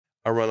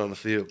I run on the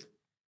field.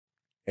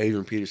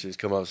 Adrian Peterson's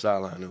come out the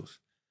sideline. It was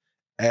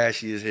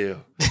ashy as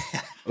hell.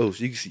 So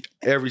you can see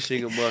every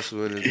single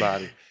muscle in his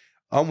body.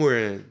 I'm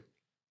wearing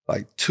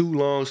like 2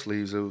 long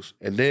sleeves,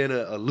 and then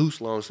a loose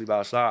long sleeve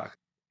outside.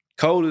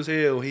 Cold as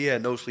hell. He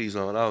had no sleeves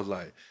on. I was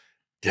like,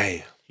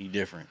 damn. He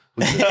different.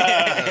 We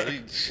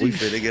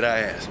finna get our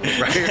ass whooped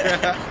right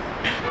here.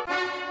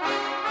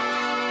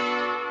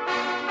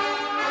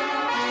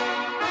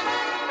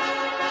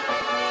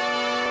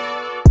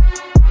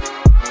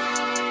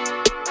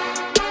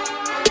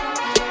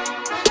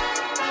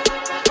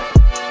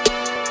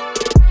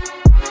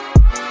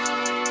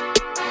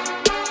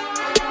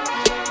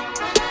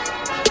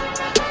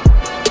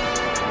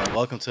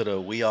 Welcome to the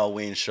We All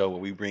Win show,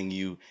 where we bring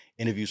you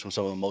interviews from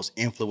some of the most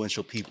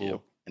influential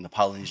people in the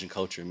Polynesian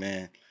culture,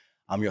 man.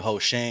 I'm your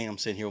host, Shane. I'm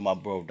sitting here with my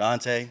bro,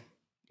 Dante.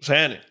 What's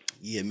happening?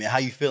 Yeah, man. How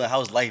you feeling?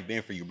 How's life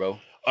been for you, bro?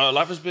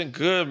 Life has been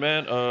good,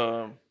 man.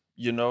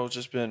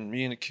 Just been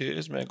me and the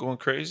kids, man, going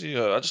crazy.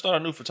 I just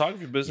started a new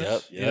photography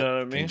business. Yep. You know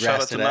what I mean? Congrats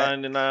Shout out to to that.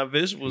 99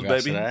 Visuals,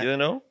 Congrats baby. to that. You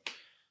know?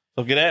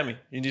 So get at me.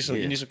 You need some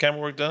Yeah. you need some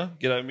camera work done?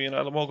 Get at me and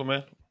Alamoga,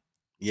 man.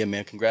 Yeah,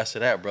 man. Congrats to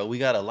that, bro. We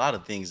got a lot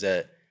of things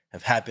that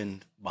have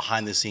happened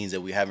behind the scenes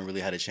that we haven't really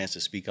had a chance to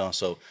speak on.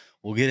 So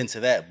we'll get into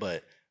that.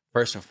 But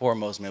first and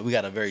foremost, man, we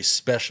got a very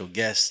special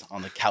guest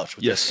on the couch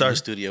with Yes, us in the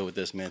sir. studio with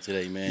us, man,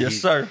 today, man. Yes,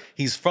 sir.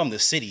 He's from the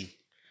city.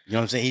 You know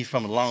what I'm saying? He's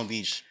from Long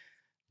Beach,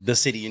 the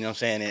city, you know what I'm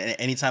saying? And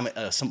anytime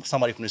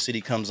somebody from the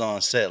city comes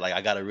on set, like,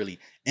 I got to really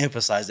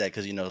emphasize that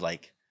because, you know,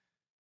 like,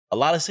 a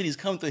lot of cities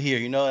come through here,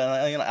 you know,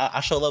 and I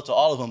show love to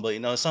all of them, but,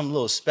 you know, it's something a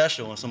little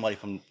special when somebody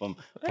from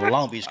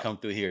Long Beach come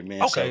through here,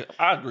 man. Okay, So,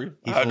 I agree.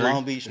 he's from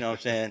Long Beach, you know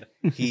what I'm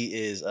saying? He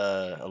is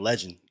a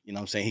legend, you know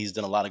what I'm saying? He's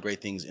done a lot of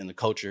great things in the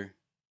culture,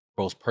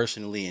 both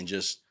personally and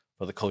just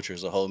for the culture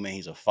as a whole, man.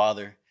 He's a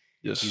father.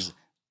 Yes. He's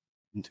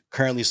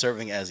currently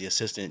serving as the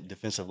assistant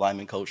defensive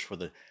lineman coach for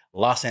the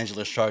Los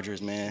Angeles Chargers,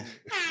 man.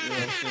 You know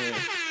what I'm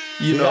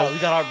saying? We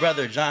got our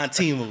brother, John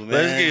Timu, man.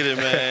 Let's get it,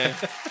 man.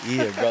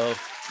 Yeah, bro.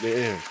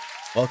 Man.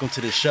 Welcome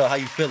to the show. How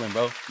you feeling,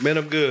 bro? Man,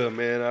 I'm good,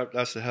 man.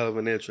 That's a hell of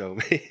an intro,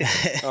 man.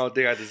 I don't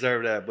think I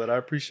deserve that, but I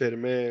appreciate it,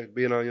 man,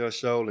 being on your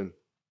show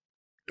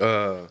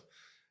and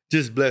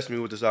just blessed me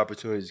with this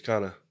opportunity to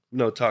kind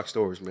of, talk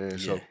stories, man.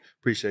 So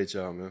appreciate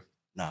y'all, man.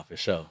 Nah, for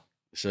sure.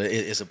 So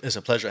it's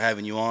a pleasure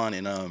having you on.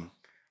 And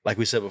like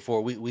we said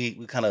before,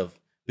 we kind of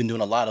been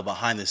doing a lot of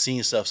behind the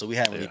scenes stuff, so we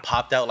haven't really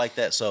popped out like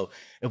that. So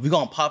if we're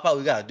gonna pop out,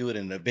 we gotta do it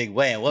in a big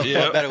way. And what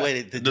better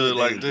way to do it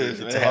like this,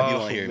 to man. have you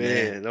on here,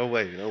 man? No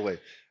way.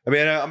 I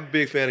mean, I'm a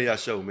big fan of y'all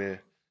show, man.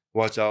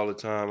 Watch y'all all the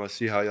time. I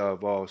see how y'all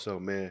evolve. So,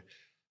 man,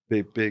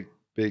 big,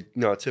 I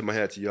tip my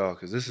hat to y'all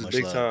because this is Much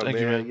big love. time, Thank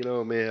man. you, man. You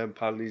know, man,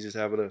 Polynesians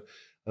having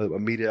a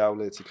media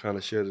outlet to kind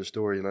of share their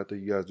story, and I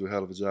think you guys do a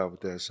hell of a job with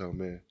that. So,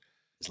 man,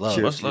 It's love.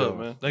 cheers Much to love, y'all.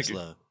 man. Thank It's you.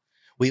 love.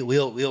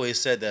 We always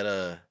said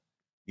that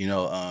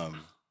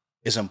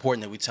it's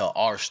important that we tell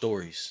our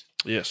stories,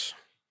 Yes.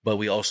 but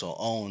we also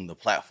own the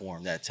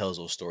platform that tells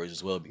those stories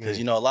as well. Because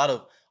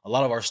a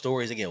lot of our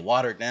stories, they get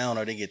watered down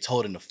or they get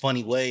told in a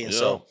funny way, and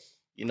so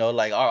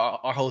like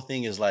our whole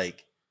thing is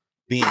like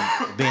being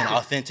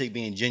authentic,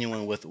 being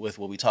genuine with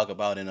what we talk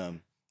about. And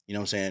you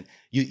know what I'm saying?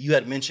 You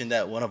had mentioned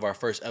that one of our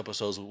first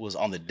episodes was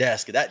on the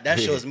desk. That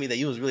shows me that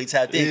you was really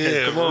tapped in.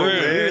 Yeah, Come on, we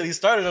man. really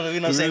started on it. You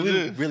know what I'm saying? We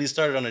did. really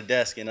started on the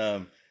desk.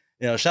 And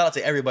shout out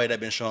to everybody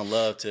that been showing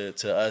love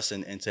to us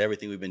and to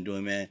everything we've been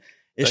doing, man.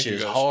 This Thank shit you,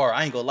 is guys. hard.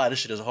 I ain't gonna lie, this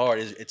shit is hard.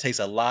 It takes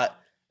a lot.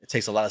 It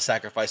takes a lot of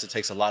sacrifice. It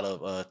takes a lot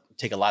of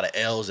take a lot of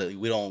L's that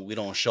we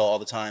don't show all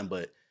the time.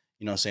 But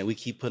you know what I'm saying? We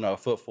keep putting our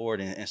foot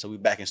forward, and so we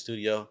back in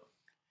studio,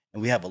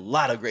 and we have a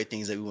lot of great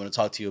things that we want to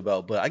talk to you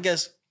about. But I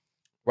guess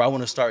where I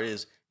want to start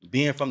is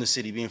being from the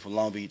city, being from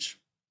Long Beach.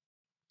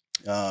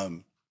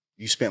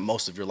 You spent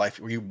most of your life.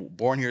 Were you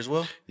born here as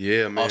well?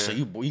 Yeah, man. Also,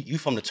 you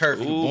from the turf.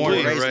 You Ooh, born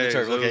and born raised in the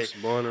turf. Okay.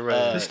 Born and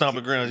raised. The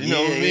stomping grounds, you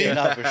know what I mean? Yeah,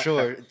 no, for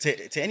sure.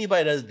 To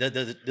anybody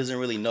that doesn't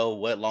really know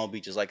what Long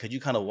Beach is like, could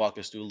you kind of walk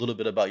us through a little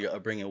bit about your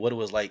upbringing, what it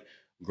was like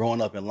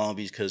growing up in Long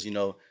Beach? Because it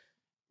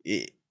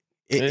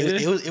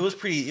was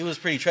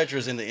pretty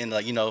treacherous in the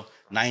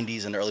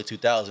 90s and the early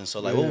 2000s.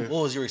 So like, what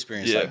was your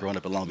experience like growing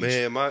up in Long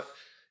Beach? Man,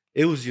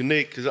 it was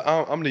unique because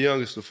I'm the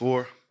youngest of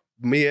 4,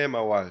 me and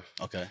my wife.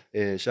 Okay.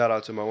 And shout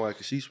out to my wife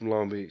because she's from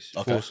Long Beach,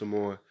 Okay. full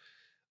Samoan,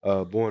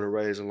 born and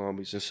raised in Long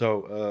Beach. And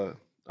so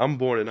I'm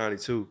born in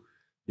 92,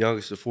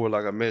 youngest of 4,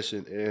 like I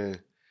mentioned.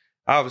 And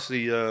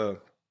obviously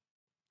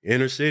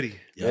inner city,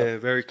 man,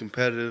 very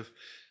competitive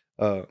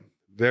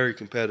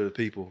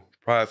people,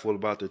 prideful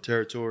about their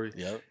territory.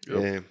 Yep.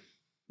 And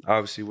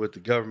obviously with the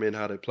government,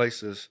 how they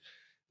place us,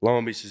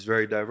 Long Beach is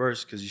very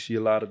diverse because you see a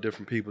lot of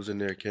different peoples in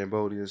there,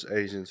 Cambodians,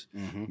 Asians,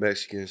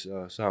 Mexicans,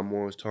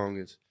 Samoans,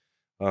 Tongans.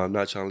 I'm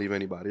not trying to leave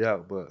anybody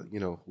out, but,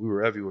 we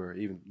were everywhere.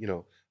 Even,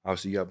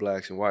 obviously you got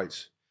blacks and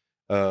whites.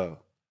 But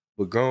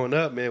growing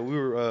up, man, we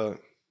were a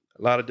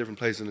lot of different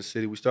places in the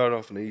city. We started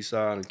off on the east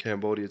side in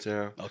Cambodia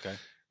town. Okay.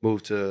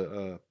 Moved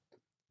to,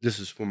 this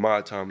is from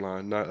my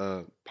timeline,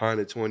 not Pine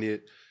and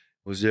 20th.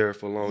 Was there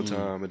for a long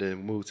time, and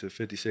then moved to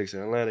 56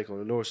 in Atlantic on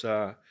the north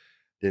side.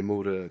 Then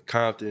moved to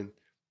Compton.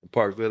 in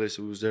Park Village.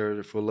 So we was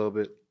there for a little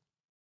bit.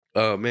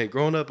 Man,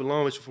 growing up in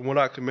Long Beach, from what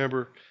I can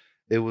remember,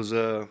 it was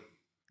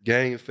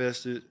gang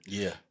infested.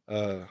 Yeah.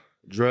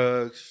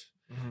 Drugs,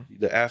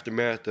 the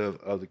aftermath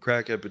of the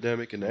crack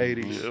epidemic in the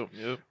 80s.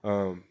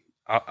 Yep.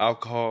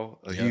 Alcohol,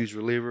 a huge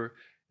reliever.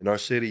 In our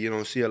city, you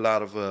don't see a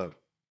lot of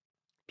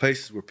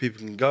places where people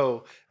can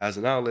go as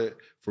an outlet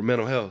for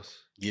mental health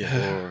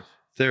or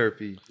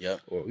therapy.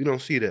 Yep. Or you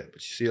don't see that,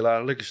 but you see a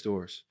lot of liquor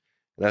stores.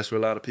 And that's where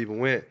a lot of people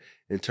went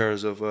in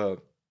terms of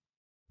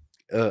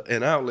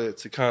an outlet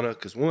to kind of,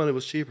 because one, it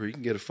was cheaper. You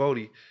can get a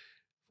 40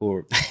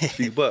 for a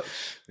few bucks.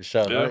 For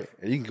sure. Right?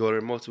 And you can go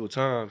there multiple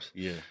times.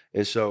 Yeah.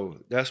 And so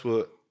that's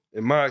what,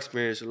 in my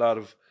experience, a lot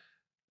of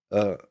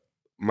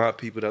my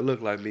people that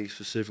look like me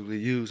specifically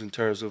use in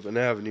terms of an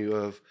avenue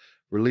of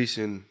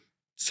releasing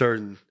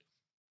certain,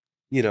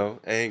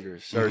 anger,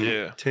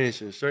 certain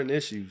tensions, certain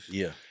issues.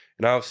 Yeah.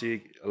 And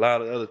obviously a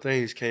lot of other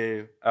things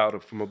came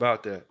out from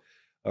about that.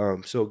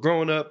 So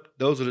growing up,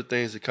 those are the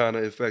things that kind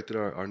of affected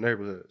our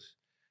neighborhoods.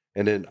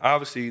 And then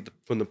obviously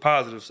from the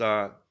positive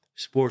side,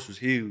 sports was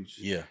huge.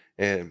 Yeah.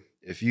 And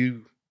if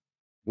you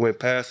went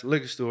past the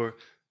liquor store,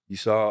 you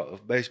saw a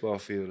baseball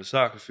field, a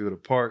soccer field, a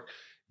park.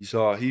 You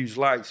saw huge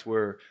lights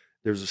where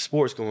there's a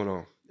sports going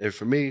on. And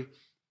for me,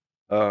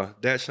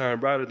 that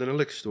shined brighter than a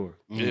liquor store.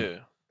 Yeah.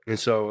 And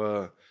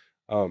so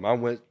I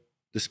went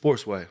the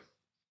sports way.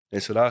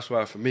 And so that's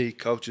why for me,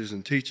 coaches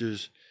and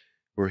teachers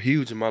were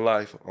huge in my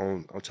life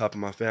on top of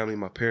my family.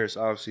 My parents,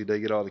 obviously, they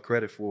get all the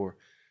credit for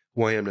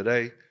who I am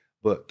today.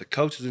 But the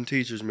coaches and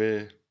teachers,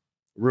 man,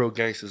 real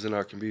gangsters in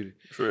our community.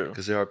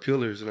 Because they are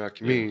pillars in our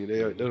community.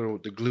 They're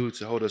the glue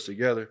to hold us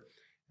together.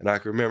 And I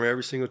can remember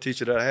every single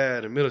teacher that I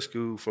had in middle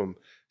school, from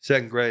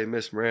second grade,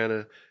 Miss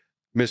Miranda,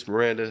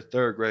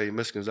 third grade,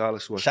 Miss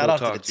Gonzalez, who I Shout still out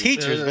talk to the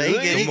teachers,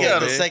 man. He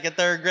got the second,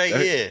 third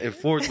grade, In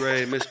fourth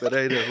grade, Miss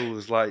Pededa, who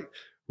was like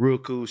real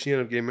cool. She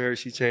ended up getting married.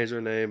 She changed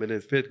her name. And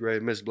then fifth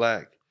grade, Miss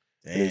Black.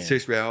 Damn. And in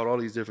sixth grade, I had all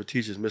these different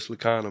teachers, Miss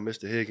Lacano,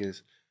 Mr.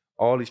 Higgins,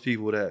 all these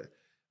people that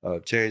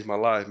changed my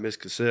life, Miss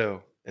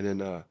Cassell. And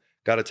then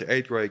got into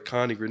eighth grade,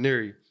 Connie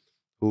Granieri,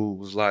 who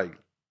was like,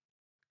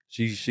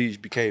 she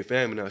became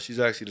family now. She's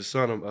actually the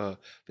son of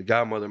the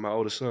godmother of my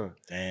oldest son.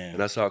 Damn. And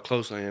that's how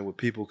close I am with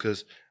people,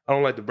 because I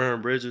don't like to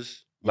burn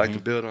bridges. I like to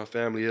build our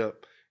family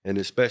up, and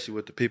especially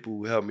with the people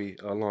who helped me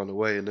along the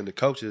way. And then the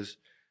coaches,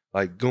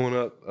 like going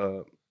up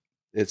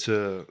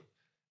into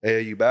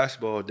AAU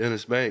basketball,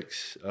 Dennis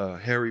Banks,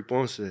 Harry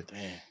Ponce,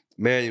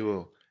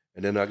 Manuel.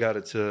 And then I got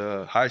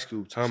into high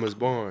school, Thomas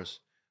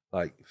Barnes.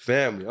 Like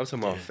family. I'm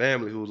talking about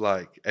family who's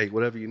like, hey,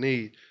 whatever you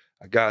need,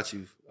 I got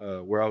you,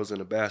 where I was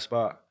in a bad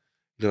spot.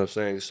 You know what I'm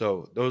saying?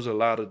 So those are a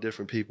lot of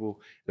different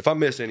people. If I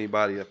miss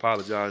anybody, I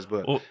apologize,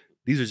 but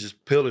these are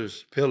just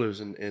pillars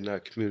in our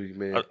community,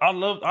 man. I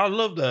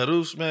love that,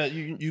 Oos, man.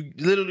 You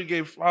literally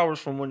gave flowers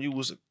from when you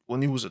was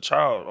a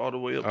child all the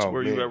way up to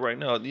where you at right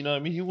now. You know what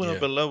I mean? You went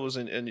up in levels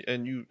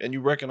and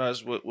you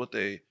recognize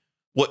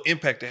what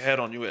impact they had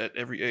on you at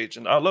every age.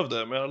 And I love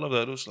that, man. I love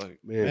that. It was like,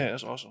 man,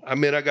 that's awesome. I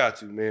mean, I got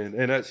to, man.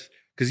 And that's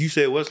because you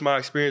said what's my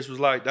experience was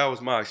like. That was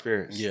my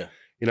experience. Yeah.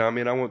 You know what I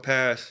mean? I went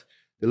past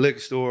the liquor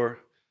store,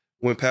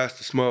 went past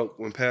the smoke,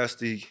 went past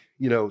the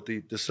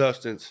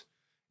substance,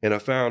 and I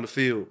found the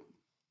field.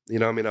 You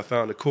know what I mean? I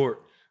found the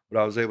court, but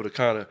I was able to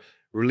kind of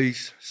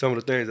release some of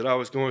the things that I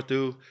was going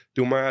through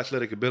my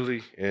athletic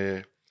ability,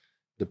 and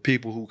the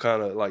people who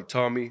kind of like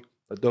taught me,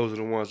 like those are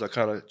the ones I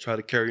kind of try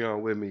to carry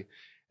on with me.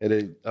 And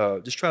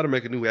then just try to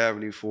make a new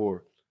avenue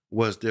for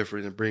what's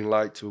different and bring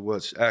light to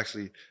what's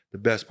actually the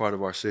best part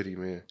of our city,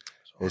 man.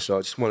 And so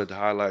I just wanted to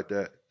highlight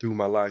that through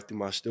my life, through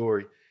my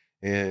story.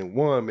 And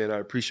one, man, I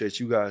appreciate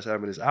you guys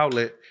having this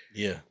outlet,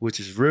 which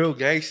is real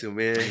gangster,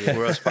 man,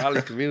 for us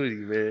poly community,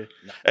 man.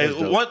 Hey,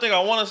 one thing I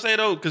want to say,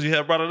 though, because you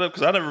have brought it up,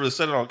 because I never really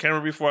said it on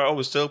camera before. I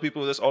always tell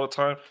people this all the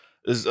time,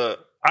 is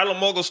Isla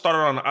Mogul started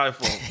on the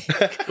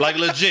iPhone. Like,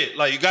 legit.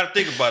 Like, you got to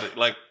think about it.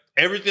 Like,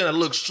 everything that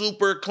looks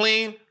super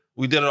clean,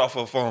 we did it off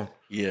of a phone.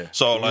 Yeah.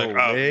 So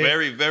I'm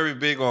very, very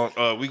big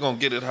on we gonna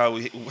get it how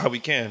we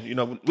can. You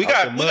know, we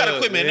got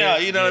equipment now.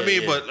 You know what I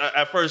mean? But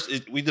at first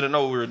we didn't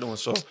know what we were doing.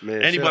 So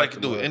anybody can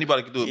do it.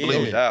 Anybody can do it.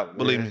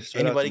 Believe me.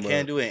 Anybody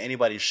can do it.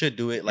 Anybody should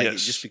do it. Like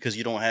just because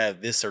you don't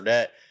have this or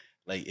that.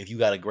 Like if you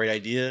got a great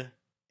idea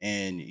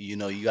and you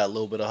got a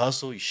little bit of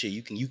hustle,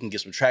 you can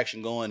get some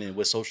traction going. And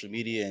with social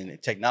media and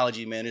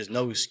technology, man, there's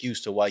no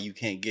excuse to why you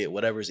can't get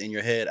whatever's in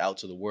your head out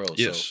to the world.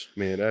 Yes, so,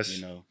 man.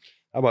 That's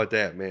How about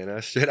that, man?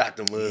 That's straight out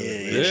the mud.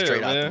 Yeah,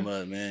 straight out the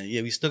mud, man.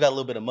 Yeah, we still got a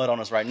little bit of mud on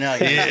us right now.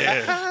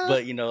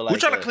 But like we're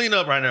trying to clean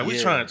up right now. We're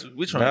trying.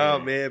 No,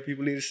 man,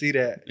 people need to see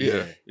that.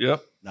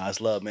 Yep. Nah, it's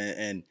love, man,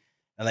 and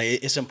like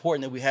it's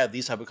important that we have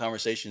these type of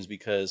conversations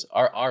because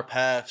our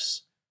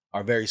paths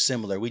are very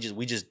similar. We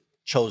just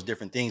chose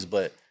different things,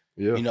 but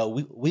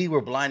we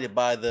were blinded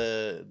by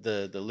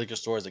the liquor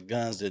stores, the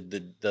guns,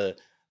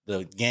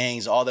 the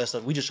gangs, all that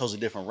stuff. We just chose a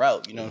different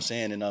route. You know what I'm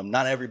saying? And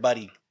not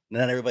everybody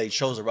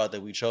chose the route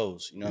that we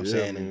chose. You know what I'm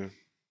saying? Man. And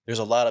there's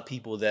a lot of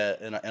people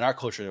that in our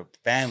culture,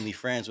 family,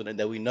 friends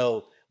that we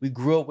know, we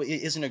grew up with.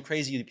 Isn't it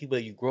crazy? The people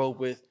that you grow up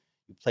with,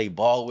 played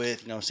ball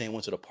with, you know what I'm saying,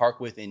 went to the park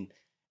with, and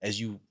as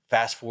you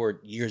fast forward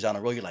years down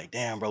the road, you're like,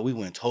 damn, bro, we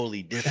went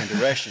totally different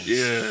directions.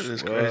 Yeah,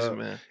 that's crazy,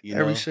 man.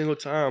 Every single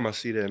time I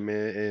see that,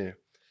 man.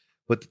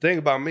 But the thing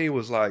about me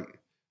was like,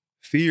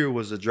 fear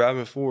was a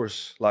driving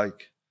force,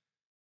 like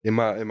in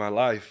my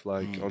life,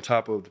 like on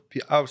top of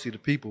obviously the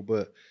people.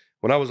 But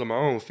when I was on my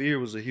own, fear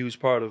was a huge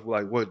part of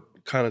like what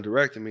kind of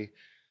directed me.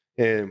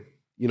 And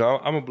you know,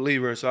 I'm a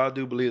believer, and so I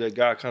do believe that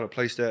God kind of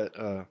placed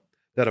that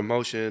that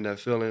emotion, that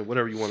feeling,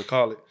 whatever you want to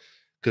call it,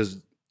 because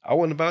I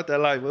wasn't about that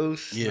life. It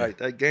was like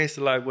that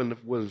gangster life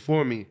wasn't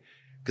for me,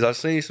 because I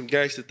seen some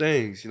gangster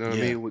things. You know what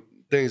I mean? With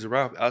things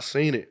around me, I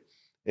seen it,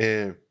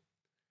 and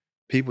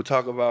people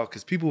talk about,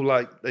 because people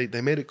like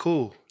they made it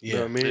cool. You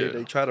know what I mean?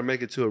 They try to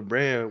make it to a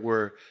brand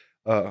where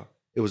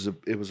it was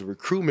a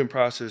recruitment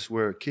process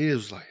where kids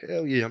was like,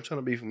 hell yeah, I'm trying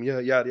to be from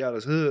yada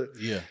yada's hood.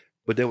 Yeah.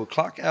 But they would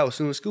clock out as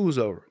soon as school's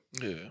over.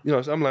 Yeah. You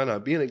know, so I'm like, nah,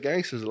 being a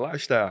gangster is a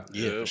lifestyle.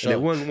 Yeah, for and sure.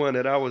 it wasn't one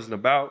that I wasn't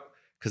about,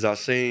 because I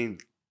seen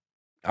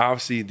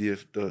obviously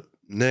the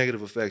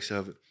negative effects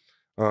of it.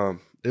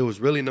 There was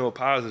really no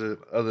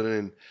positive other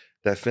than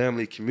that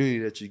family community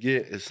that you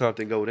get if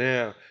something go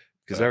down,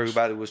 because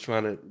everybody was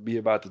trying to be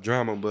about the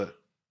drama. But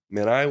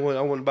man, I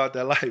wasn't about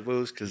that life,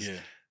 because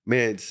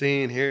man,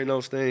 hearing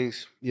those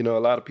things, you know, a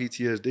lot of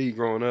PTSD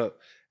growing up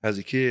as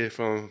a kid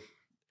from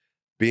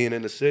being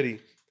in the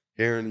city,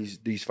 hearing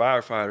these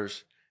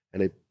firefighters,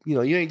 and they, you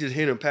know, you ain't just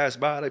hearing them pass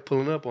by, they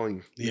pulling up on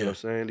you. You know what I'm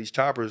saying? These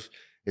choppers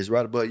is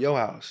right above your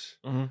house.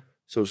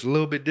 So it's a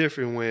little bit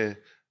different when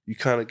you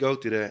kind of go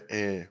through that.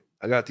 And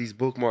I got these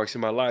bookmarks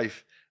in my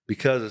life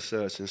because of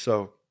such. And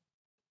so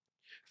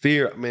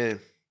fear, man,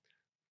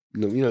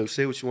 you know,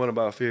 say what you want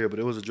about fear, but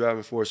it was a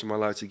driving force in my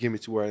life to get me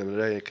to where I am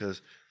today.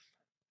 Because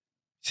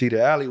see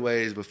the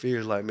alleyways, but fear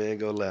is like, man,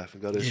 go left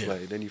and go this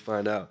way. Then you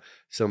find out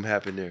something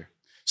happened there.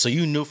 So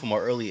you knew from an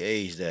early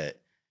age that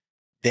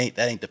that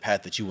ain't the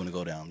path that you want to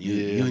go down.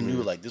 You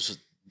knew like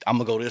I'm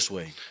gonna go this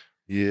way.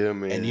 Yeah,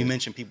 man. And you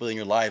mentioned people in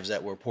your lives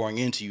that were pouring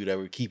into you, that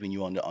were keeping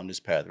you on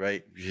this path,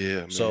 right?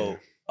 Yeah, man. So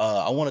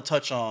I want to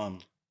touch on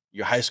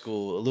your high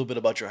school, a little bit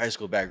about your high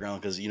school background,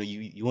 because you know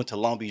you went to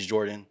Long Beach,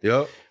 Jordan.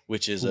 Yep.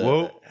 Which is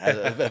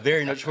a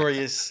very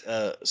notorious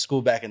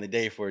school back in the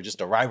day for just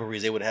the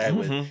rivalries they would have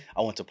with.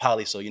 I went to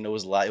Poly, so you know it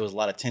was a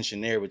lot of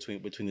tension there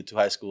between the two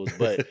high schools.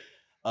 But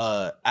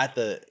at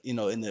the, you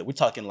know, we're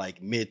talking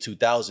like mid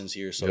 2000s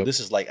here, so this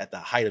is like at the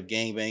height of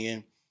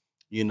gangbanging.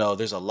 You know,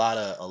 there's a lot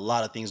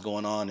of things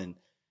going on,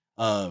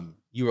 and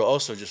you were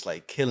also just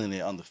like killing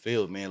it on the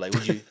field, man. Like,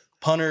 would you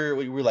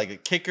punter? You were like a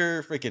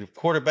kicker, freaking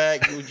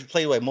quarterback. Would you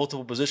play like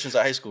multiple positions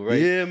at high school, right?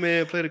 Yeah,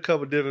 man. Played a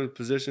couple different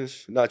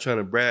positions. Not trying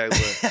to brag,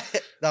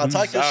 but no,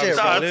 talk your shit,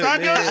 bro.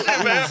 Talk your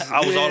shit, man.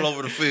 I was all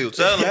over the field.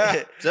 Tell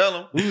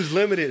him. We was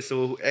limited,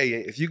 so hey,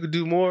 if you could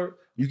do more,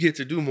 you get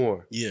to do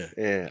more. Yeah.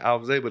 And I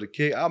was able to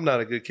kick. I'm not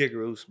a good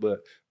kicker,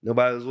 but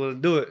nobody was willing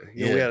to do it.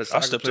 You know, we had a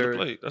soccer player. To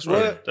the plate. That's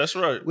right. That's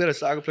right. We had a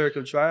soccer player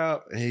come try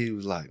out, and he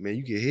was like, man,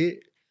 you get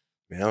hit?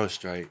 Man, I was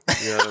straight.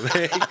 You know what I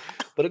mean?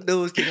 But the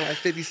dude was kicking like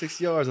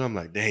 56 yards, and I'm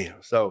like,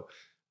 damn. So,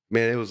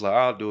 man, it was like,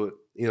 I'll do it.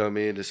 You know what I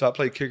mean? So I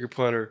played kicker,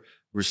 punter,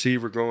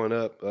 receiver growing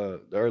up,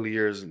 the early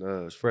years,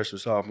 as freshman,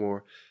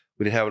 sophomore.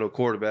 We didn't have no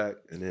quarterback.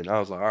 And then I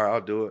was like, all right,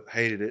 I'll do it.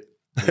 Hated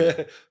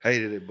it.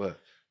 Hated it, but,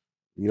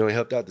 you know, it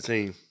helped out the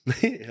team.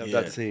 It helped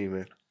out the team,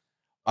 man.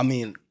 I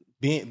mean,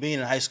 being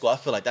in high school, I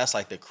feel like that's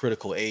like the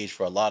critical age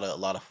for a lot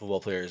of football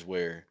players,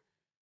 where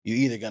you're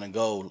either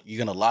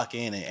you're gonna lock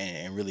in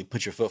and really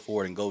put your foot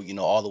forward and go, you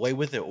know, all the way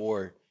with it,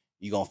 or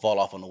you're gonna fall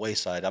off on the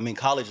wayside. I mean,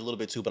 college a little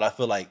bit too, but I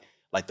feel like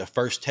the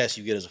first test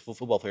you get as a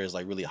football player is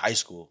like really high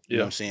school. You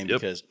know what I'm saying?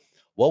 Because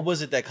what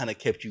was it that kind of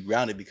kept you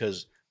grounded?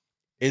 Because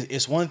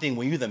it's one thing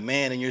when you're the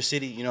man in your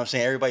city, you know what I'm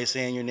saying? Everybody's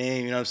saying your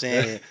name, you know what I'm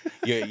saying?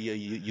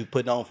 you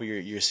putting on for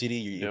your city,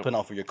 you're putting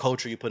on for your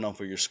culture, you're putting on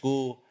for your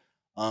school.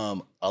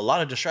 A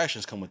lot of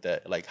distractions come with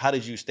that. Like, how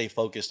did you stay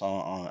focused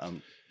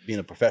on being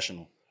a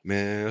professional?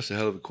 Man, that's a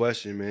hell of a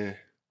question, man.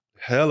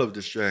 Hell of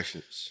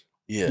distractions.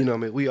 Yeah. You know what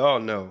I mean? We all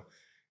know.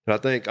 But I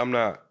think I'm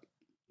not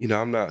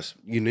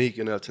unique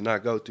enough to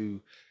not go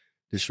through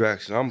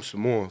distractions. I'm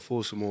Samoan,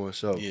 full Samoan.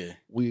 So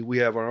we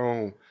have our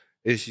own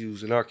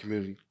issues in our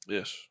community.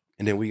 Yes.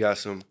 And then we got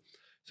some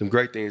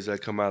great things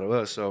that come out of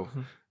us. So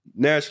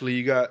naturally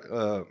you got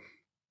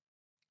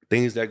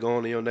things that go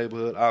on in your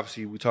neighborhood.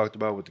 Obviously, we talked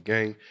about with the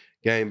gang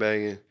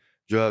banging,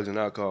 drugs and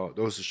alcohol.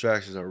 Those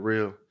distractions are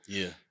real.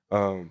 Yeah.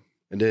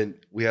 And then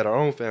we had our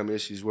own family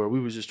issues where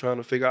we were just trying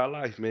to figure out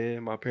life,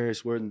 man. My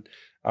parents weren't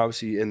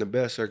obviously in the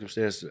best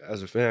circumstances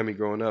as a family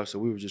growing up, so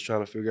we were just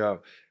trying to figure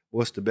out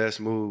what's the best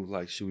move.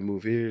 Like, should we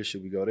move here?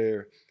 Should we go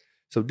there?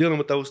 So dealing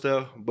with those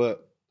stuff.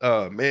 But,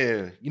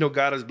 man, you know,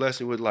 God has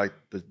blessed me with, like,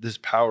 this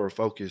power of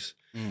focus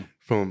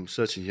from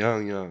such a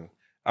young.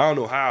 I don't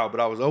know how, but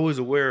I was always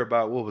aware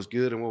about what was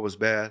good and what was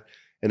bad.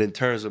 And in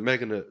terms of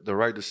making the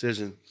right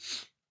decision,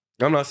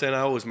 I'm not saying I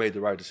always made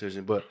the right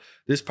decision, but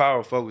this power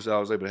of focus I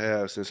was able to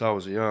have since I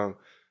was young,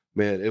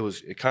 man,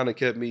 it kind of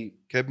kept me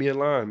in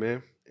line,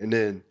 man. And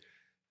then,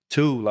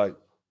 too, like,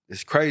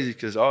 it's crazy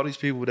because all these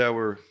people that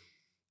were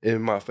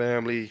in my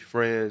family,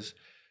 friends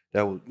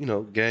that were,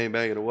 gang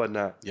banging or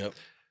whatnot. Yep.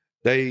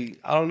 I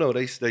don't know,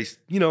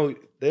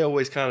 they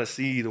always kind of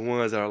see the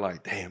ones that are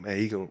like, damn,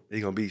 hey, he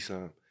gonna be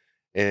something.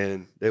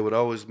 And they would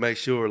always make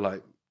sure,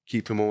 like,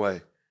 keep him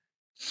away.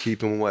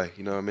 Keep him away.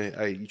 You know what I mean?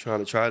 Hey, you trying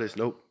to try this?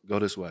 Nope, go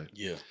this way.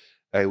 Yeah.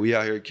 Hey, we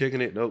out here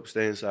kicking it? Nope,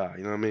 stay inside.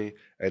 You know what I mean?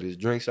 Hey, there's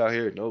drinks out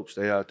here? Nope,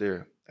 stay out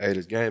there. Hey,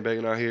 there's gang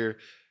banging out here?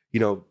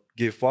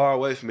 Get far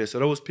away from it. So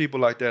there was people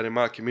like that in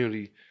my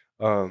community,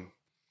 that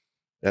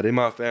in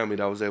my family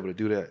that was able to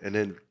do that. And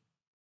then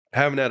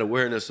having that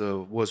awareness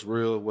of what's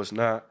real, what's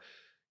not,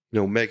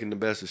 making the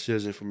best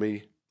decision for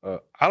me.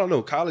 I don't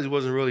know, college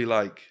wasn't really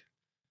like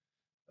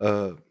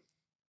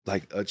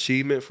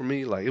achievement for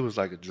me. Like, it was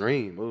like a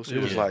dream. It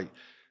was like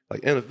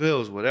NFL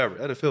was whatever.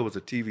 NFL was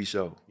a TV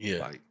show. Yeah.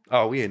 Like,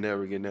 oh, we ain't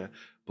never getting that.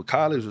 But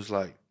college was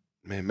like,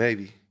 man,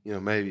 maybe,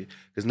 maybe.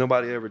 Because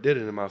nobody ever did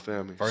it in my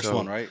family. First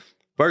one, right?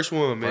 First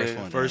one,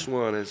 man. First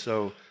one. And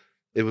so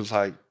it was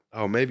like,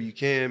 oh, maybe you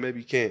can, maybe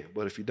you can't.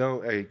 But if you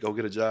don't, hey, go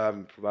get a job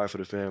and provide for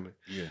the family.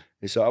 Yeah.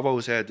 And so I've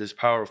always had this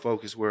power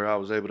focus where I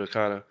was able to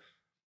kind of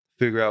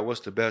figure out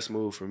what's the best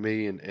move for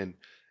me and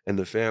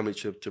the family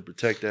to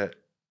protect that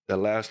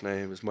last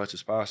name as much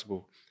as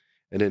possible.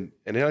 And then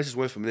I just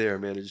went from there,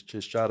 man, and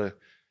just try to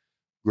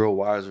grow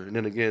wiser. And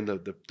then again,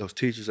 those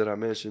teachers that I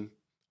mentioned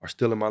are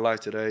still in my life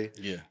today.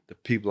 Yeah. The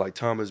people like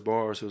Thomas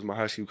Barnes, who was my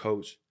high school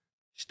coach,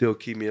 still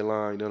keep me in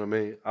line, you know what I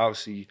mean?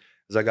 Obviously,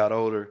 as I got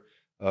older,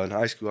 in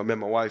high school, I met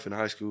my wife in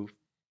high school.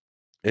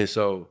 And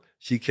so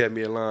she kept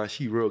me in line.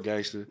 She real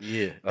gangster.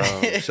 Yeah.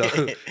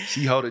 So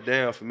she held it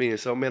down for me. And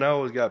so, man, I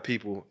always got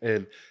people.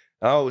 And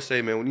I always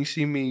say, man, when you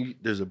see me,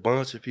 there's a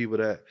bunch of people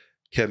that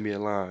kept me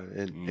in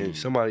line. And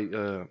somebody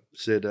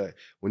said that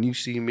when you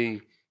see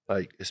me,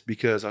 like, it's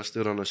because I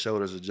stood on the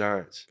shoulders of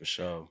giants. For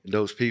sure. And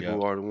those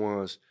people are the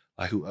ones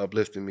like who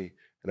uplifted me.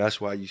 And that's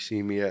why you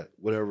see me at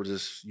whatever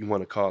you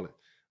want to call it.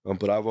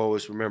 But I've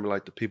always remembered,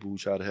 like, the people who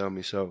try to help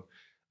me. So,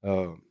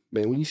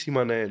 man, when you see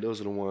my name,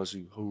 those are the ones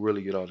who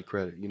really get all the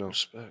credit,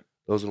 Respect.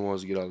 Those are the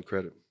ones who get all the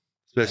credit.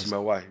 Especially my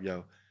wife,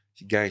 yo.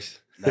 She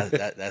gangster.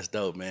 That's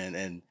dope, man.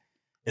 And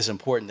it's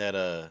important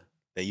that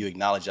you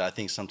acknowledge it. I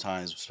think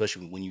sometimes,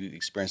 especially when you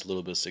experience a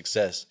little bit of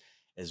success,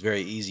 it's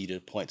very easy to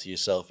point to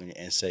yourself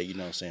and say,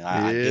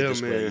 I did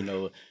this,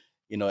 but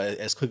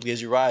as quickly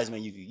as you rise,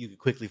 man, you could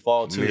quickly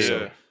fall too.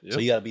 Yeah. So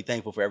you got to be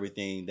thankful for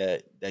everything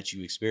that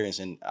you experience.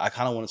 And I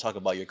kind of want to talk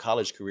about your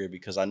college career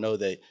because I know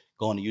that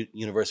going to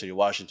University of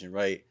Washington,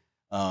 right?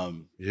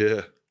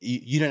 Yeah.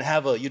 You didn't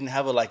have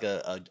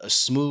a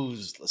smooth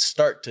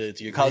start to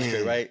your college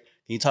career, right?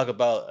 Can you talk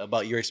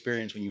about your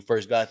experience when you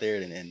first got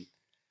there and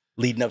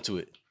leading up to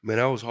it? Man,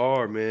 that was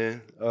hard,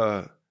 man.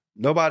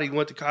 Nobody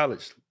went to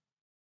college.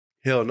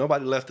 Hell,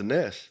 nobody left the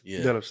nest. Yeah.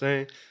 You know what I'm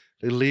saying?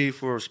 They leave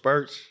for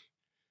spurts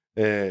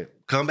and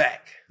come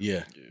back.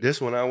 Yeah. This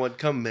one, I wasn't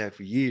coming back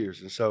for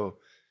years. And so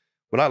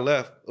when I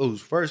left, it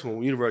was first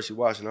when University of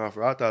Washington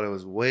offered. I thought it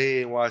was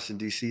way in Washington,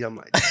 D.C. I'm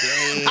like,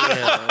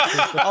 damn.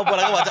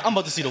 I'm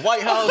about to see the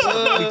White House,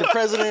 meet the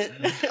president.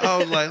 I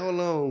was like, hold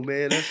on,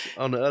 man. That's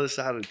on the other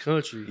side of the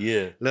country.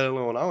 Yeah. Let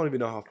alone, I don't even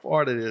know how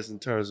far that is in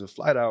terms of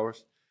flight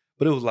hours.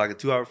 But it was like a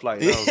 2-hour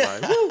flight. And I was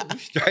like, woo, we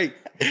straight.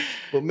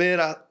 But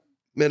man,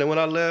 when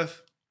I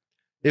left,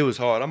 it was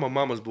hard. I'm a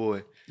mama's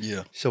boy.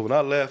 Yeah. So when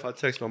I left, I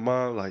texted my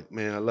mom, like,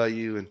 man, I love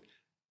you. And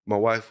my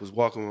wife was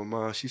walking with my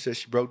mom. She said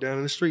she broke down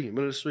in the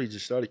middle of the street,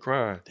 just started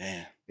crying.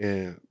 Damn.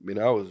 And,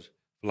 I was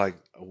like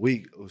a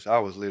week, I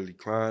was literally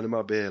crying in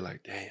my bed,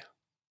 like, damn.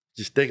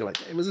 Just thinking, like,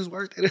 damn, is this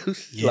worth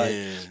it? Like,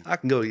 I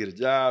can go get a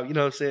job, you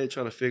know what I'm saying?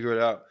 Trying to figure it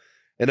out.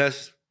 And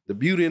that's the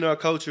beauty in our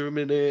culture,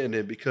 and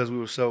then because we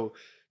were so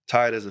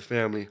tight as a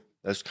family,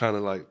 that's kind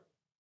of like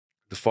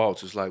the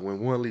fault. It's like when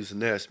one leaves the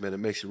nest, man, it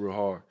makes it real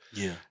hard.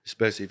 Yeah.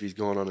 Especially if he's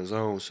going on his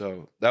own.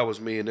 So that was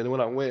me. And then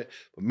when I went,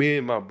 but me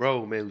and my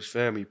bro, man, whose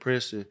family,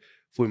 Princeton,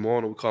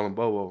 Fuimano, we call him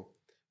Bobo.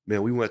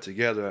 Man, we went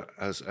together.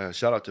 As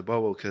shout out to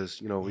Bobo because,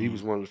 he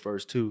was one of the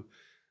first two.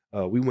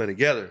 We went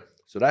together.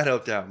 So that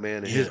helped out,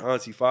 man. And his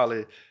auntie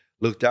Folly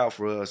looked out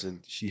for us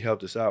and she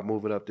helped us out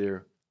moving up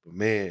there. But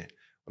man,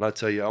 when I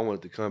tell you I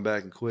wanted to come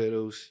back and quit,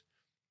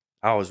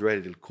 I was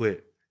ready to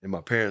quit. And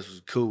my parents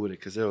was cool with it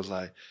because they was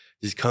like,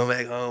 just come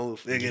back home,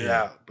 figure it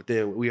out. But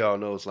then we all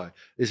know it's like,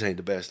 this ain't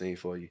the best thing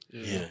for you.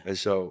 Yeah. And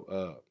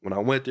so when I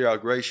went there, I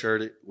was gray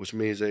shirted, which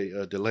means they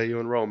delay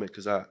your enrollment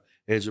because I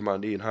injured my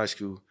knee in high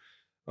school.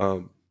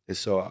 And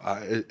so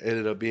it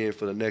ended up being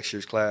for the next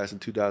year's class in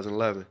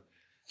 2011.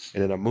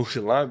 And then I moved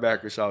to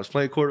linebacker. So I was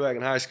playing quarterback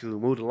in high school,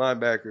 moved to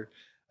linebacker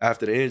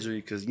after the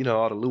injury because,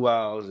 all the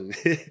luau's and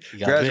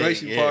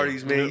graduation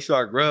parties, man, you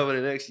start grubbing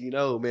and next thing you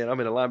know, man, I'm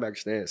in a linebacker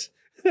stance.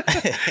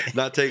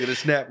 Not taking a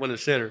snap when the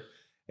center.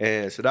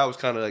 And so that was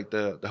kind of like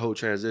the whole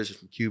transition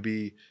from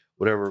QB,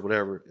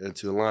 whatever,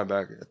 into a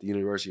linebacker at the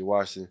University of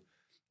Washington.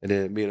 And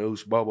then me and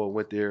Oos Bobo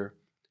went there.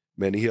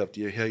 Man, he helped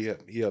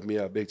me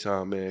out big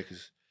time, man,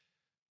 because,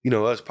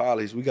 us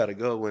polys, we got to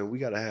go and we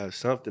got to have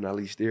something at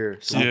least there.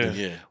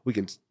 Something we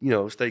can,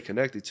 stay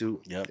connected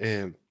to. Yep.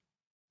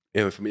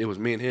 And for me, it was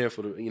me and him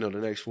for the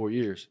next 4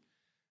 years.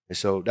 And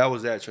so that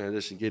was that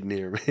transition getting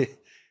there, man.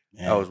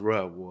 That was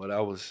rough, boy.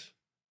 That was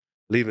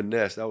leaving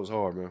nest. That was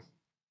hard, man.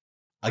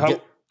 Go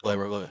ahead,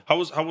 bro. Go ahead. How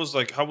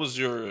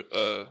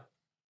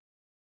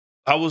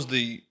was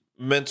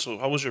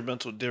your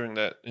mental during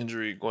that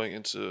injury going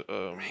into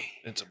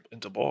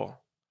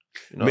ball?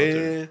 You know,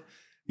 man,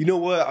 you know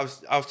what?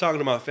 I was talking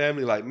to my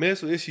family, like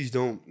mental issues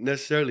don't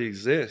necessarily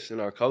exist in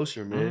our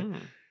culture, man.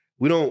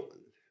 We don't,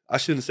 I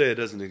shouldn't say it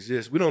doesn't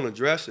exist. We don't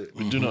address it.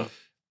 We do not.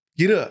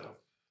 Get up.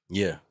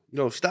 Yeah. You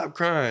know, stop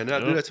crying. I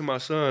do that to my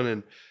son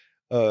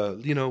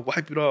and, you know,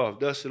 wipe it off,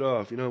 dust it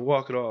off, you know,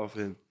 walk it off.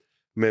 And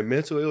man,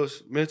 mental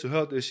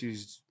health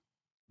issues,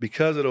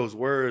 because of those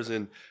words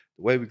and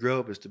the way we grew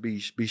up is to be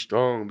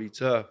strong, be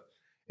tough.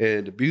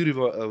 And the beauty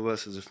of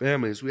us as a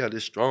family is we have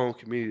this strong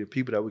community of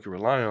people that we can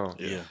rely on.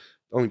 Yeah.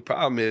 The only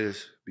problem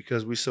is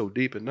because we're so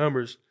deep in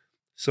numbers,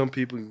 some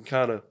people can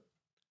kind of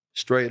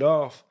straight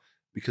off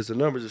because the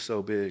numbers are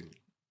so big.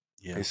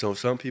 Yeah. And so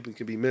some people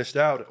can be missed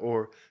out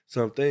or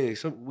some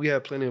things. We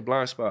have plenty of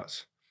blind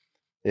spots.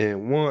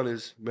 And one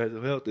is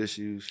mental health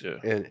issues. Yeah.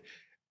 And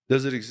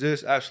does it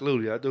exist?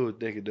 Absolutely. I do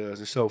think it does.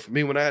 And so for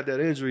me, when I had that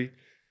injury,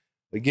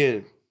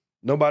 again,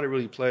 nobody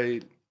really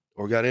played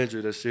or got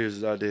injured as serious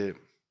as I did.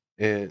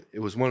 And it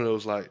was one of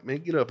those like, man,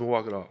 get up and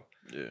walk it off.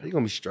 Yeah. You're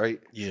going to be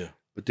straight. Yeah.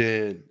 But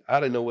then I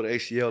didn't know what an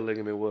ACL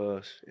ligament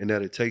was and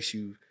that it takes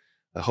you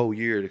a whole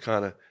year to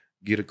kind of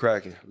get it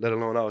cracking, let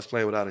alone I was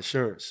playing without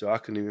insurance. So I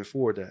couldn't even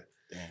afford that.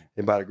 Damn.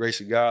 And by the grace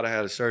of God, I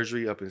had a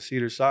surgery up in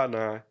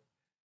Cedars-Sinai,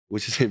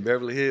 which is in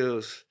Beverly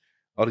Hills,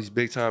 all these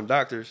big-time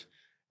doctors.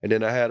 And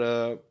then I had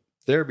a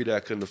therapy that I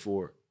couldn't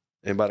afford.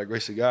 And by the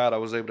grace of God, I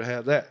was able to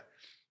have that.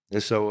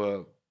 And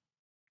so,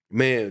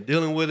 man,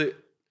 dealing with it,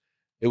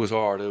 it was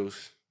hard.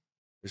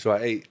 So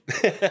I ate.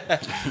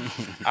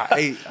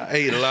 I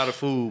ate a lot of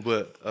food,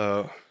 but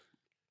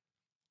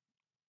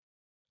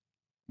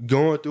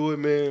going through it,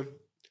 man,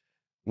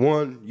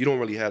 one, you don't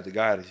really have the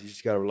guidance. You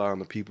just got to rely on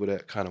the people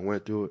that kind of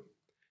went through it.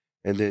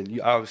 And then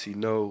you obviously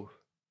know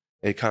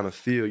and kind of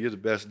feel you're the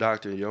best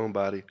doctor in your own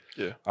body,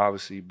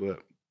 obviously. But,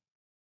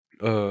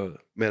 man,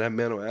 that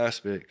mental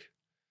aspect,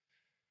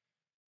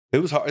 it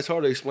was hard. It's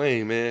hard to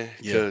explain, man,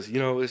 because, you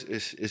know,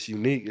 it's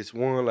unique. It's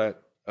one like,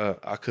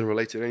 I couldn't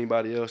relate to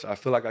anybody else. I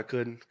feel like I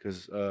couldn't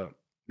because,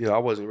 you know, I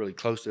wasn't really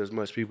close to as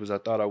much people as I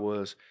thought I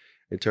was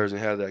in terms of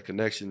having that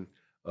connection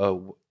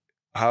of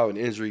how an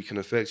injury can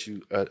affect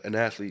you, an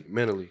athlete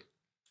mentally,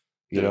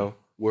 you know,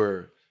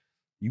 where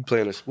you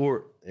playing a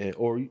sport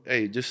or,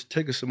 hey, just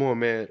take a Samoan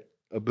man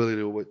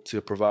ability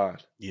to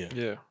provide. Yeah.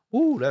 Yeah.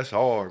 Ooh, that's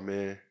hard,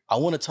 man. I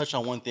want to touch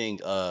on one thing.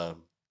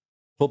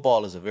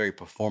 Football is a very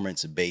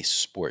performance-based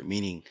sport,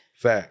 meaning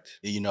fact.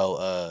 You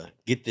know,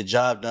 get the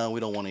job done. We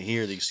don't want to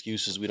hear the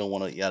excuses. We don't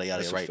want to yada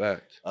yada. That's right? A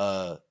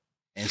fact.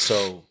 And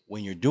so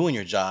when you're doing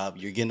your job,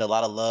 you're getting a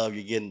lot of love.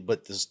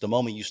 But the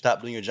moment you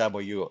stop doing your job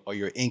or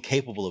you're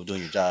incapable of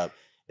doing your job,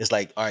 it's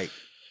like, all right,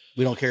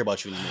 we don't care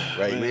about you anymore,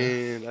 right?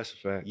 Man, that's a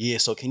fact. Yeah.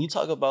 So can you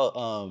talk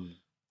about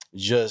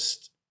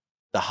just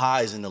the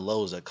highs and the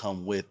lows that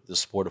come with the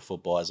sport of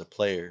football as a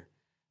player?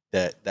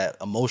 That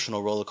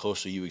emotional roller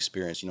coaster you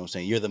experience, you know what I'm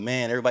saying? You're the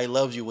man. Everybody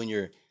loves you when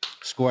you're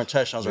scoring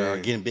touchdowns or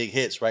getting big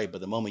hits, right? But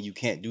the moment you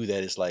can't do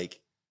that, it's like,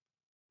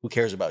 who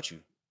cares about you?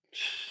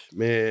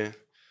 Man,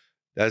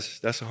 that's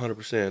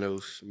 100%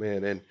 those,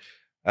 man. And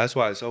that's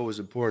why it's always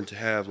important to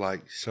have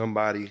like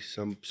somebody,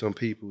 some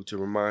people to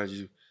remind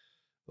you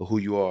of who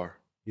you are.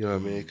 You know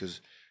what I mean?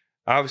 Because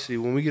obviously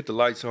when we get the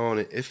lights on,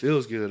 it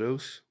feels good.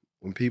 Those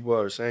when people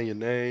are saying your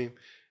name,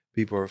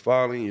 people are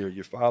following you,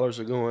 your followers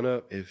are going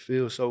up, it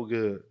feels so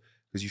good.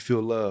 Because you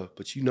feel love,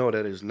 but you know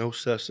that there's no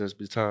substance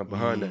behind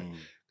that.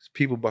 Because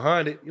people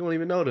behind it, you don't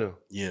even know them.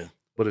 Yeah.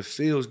 But it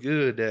feels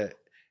good that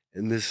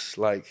in this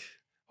like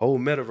whole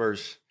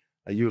metaverse,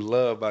 like you're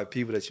loved by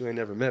people that you ain't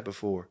never met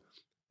before.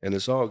 And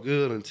it's all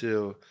good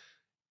until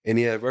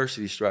any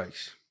adversity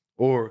strikes.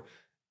 Or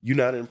you're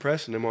not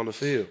impressing them on the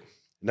field.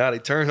 Now they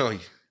turn on you.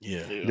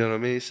 Yeah. You know what I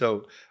mean?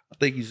 So I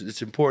think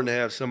it's important to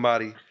have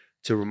somebody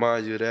to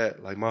remind you of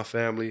that. Like my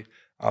family,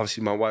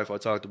 obviously my wife, I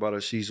talked about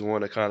her, she's the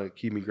one that kind of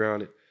keep me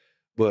grounded.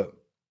 But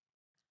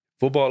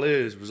football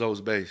is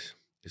results-based.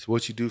 It's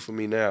what you do for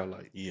me now.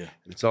 Like,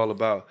 it's all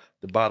about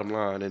the bottom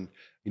line. And,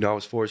 you know, I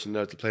was fortunate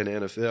enough to play in the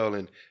NFL.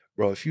 And,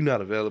 bro, if you're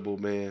not available,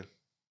 man,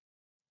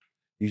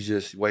 you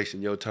just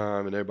wasting your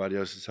time and everybody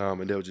else's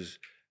time, and they'll just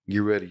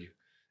get rid of you.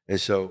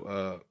 And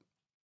so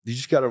you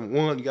just got to,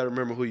 one, you got to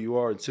remember who you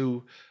are. And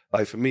two,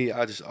 like for me,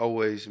 I just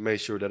always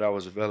made sure that I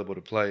was available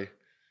to play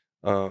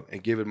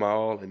and give it my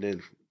all and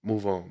then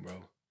move on, bro.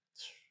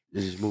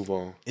 And just move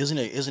on. Isn't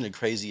it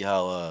crazy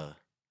how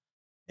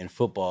in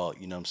football,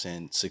 you know what I'm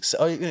saying, success,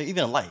 or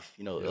even in life,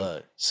 you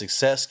know,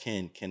 success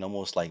can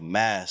almost like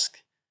mask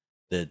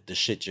the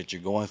shit that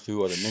you're going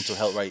through or the mental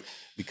health, right?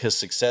 Because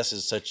success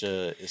is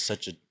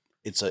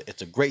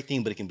it's a great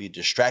thing, but it can be a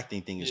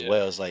distracting thing as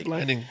well. It's like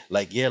blinding.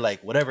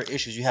 Like whatever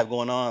issues you have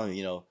going on,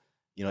 you know,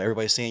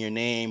 everybody's saying your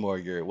name or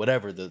your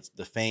whatever, the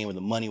fame or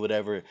the money,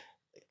 whatever.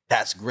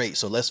 That's great.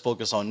 So let's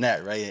focus on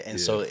that, right? And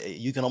so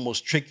you can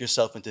almost trick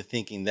yourself into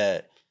thinking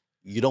that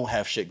you don't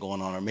have shit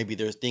going on, or maybe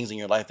there's things in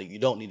your life that you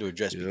don't need to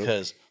address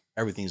because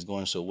everything's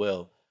going so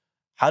well.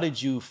 How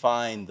did you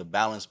find the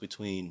balance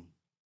between,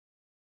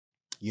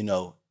 you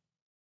know,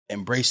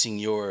 embracing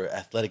your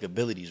athletic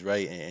abilities,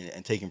 right,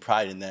 and taking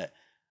pride in that,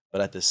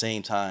 but at the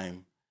same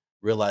time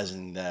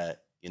realizing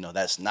that, you know,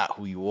 that's not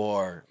who you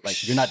are.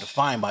 Like, you're not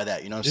defined by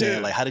that. You know what I'm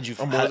saying? Like, how did you?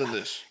 I'm more than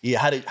this. Yeah.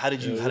 How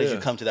did you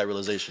come to that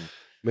realization?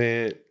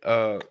 Man,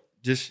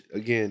 just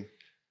again,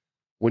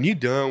 when you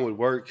done with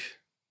work,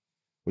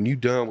 when you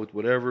done with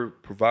whatever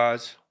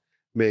provides,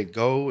 man,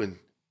 go and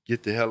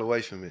get the hell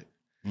away from it.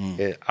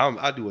 And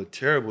I do a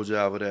terrible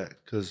job of that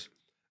because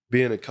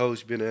being a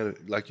coach,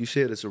 like you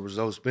said, it's a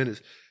results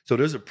business. So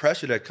there's a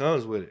pressure that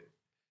comes with it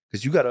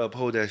because you got to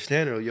uphold that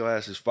standard or your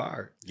ass is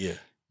fired. Yeah.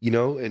 You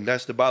know, and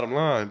that's the bottom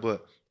line.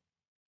 But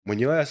when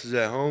your ass is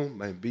at home,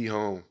 man, be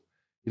home.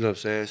 You know what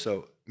I'm saying?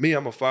 So me,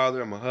 I'm a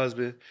father, I'm a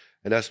husband,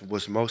 and that's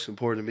what's most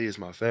important to me is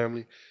my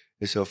family.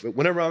 And so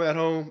whenever I'm at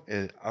home,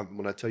 and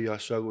when I tell you I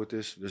struggle with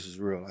this is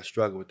real. I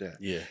struggle with that.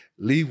 Yeah.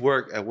 Leave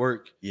work at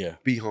work. Yeah.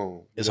 Be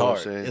home. It's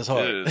hard. It's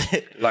hard.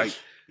 Like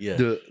yeah.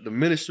 The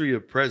ministry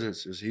of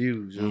presence is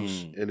huge.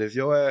 And if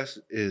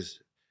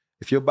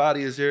your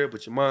body is there,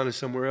 but your mind is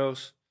somewhere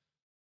else,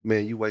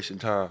 man, you wasting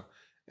time.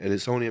 And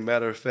it's only a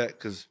matter of fact,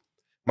 because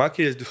my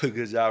kids do a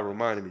good job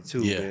reminding me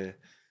too, man.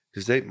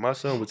 Because my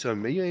son would tell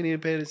me, man, you ain't even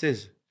paying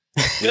attention.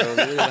 You know what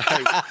I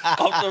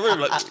mean?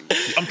 Like,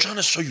 I'm trying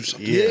to show you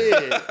something.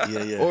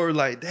 Yeah. Or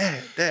like,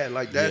 Dad,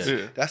 like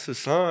that's a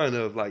sign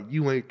of like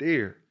you ain't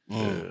there.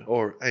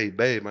 Or, hey,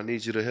 babe, I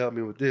need you to help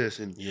me with this.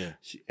 And and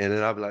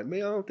then I'll be like,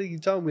 man, I don't think you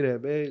told me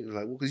that, babe.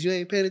 Like, well, because you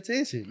ain't paying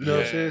attention. You know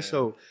what I'm saying?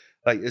 So,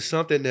 like, it's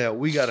something that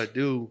we got to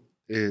do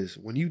is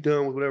when you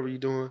done with whatever you're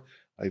doing,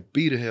 like,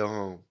 be the hell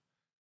home.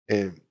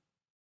 And,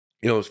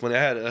 you know, it's funny.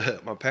 I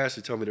had my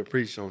pastor told me to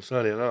preach on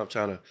Sunday, and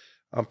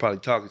I'm probably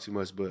talking too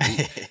much, but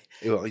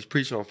he's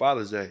preaching on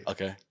Father's Day.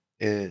 Okay.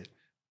 And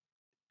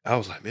I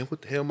was like, man,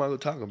 what the hell am I going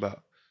to talk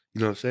about?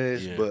 You know what I'm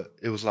saying? Yeah. But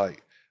it was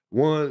like,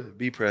 1,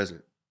 be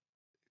present.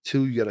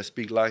 2, you got to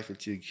speak life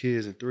into your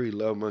kids. And 3,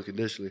 love them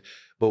unconditionally.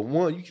 But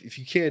 1, if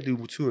you can't do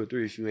 2 and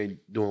 3 if you ain't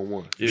doing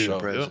 1, you're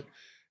present.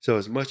 So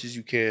as much as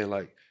you can,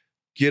 like,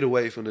 get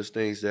away from those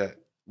things that,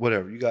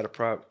 whatever, you got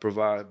to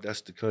provide.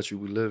 That's the country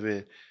we live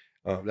in.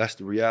 That's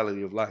the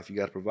reality of life. You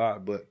got to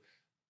provide. But,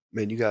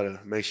 man, you got to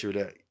make sure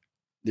that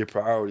your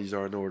priorities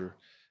are in order.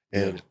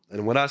 And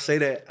when I say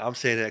that, I'm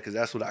saying that because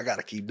that's what I got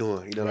to keep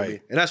doing. You know what I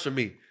mean? And that's for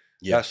me.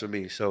 Yeah. That's for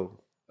me. So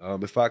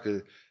if I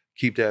could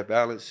keep that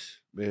balance,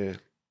 man,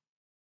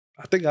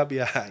 I think I'll be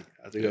all right.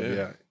 I'll be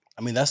all right.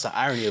 I mean, that's the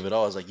irony of it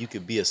all is like you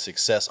could be a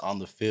success on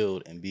the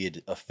field and be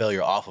a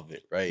failure off of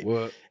it, right?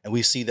 What? And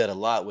we see that a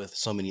lot with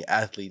so many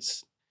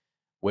athletes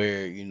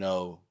where, you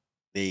know,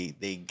 they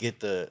get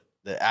the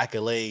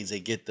accolades, they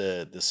get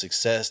the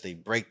success, they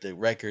break the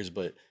records,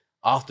 but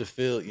off the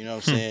field, you know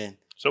what I'm saying?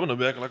 Some of them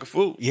be acting like a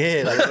fool.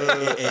 Yeah,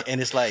 like,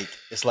 and it's like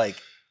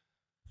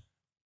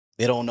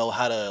they don't know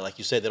how to, like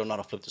you said, they don't know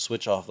how to flip the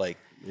switch off. Like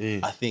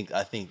I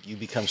think you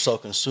become so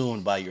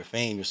consumed by your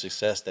fame, your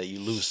success, that you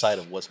lose sight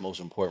of what's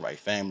most important, right?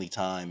 Family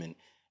time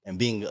and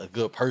being a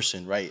good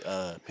person, right?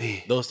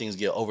 Those things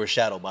get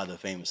overshadowed by the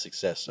fame and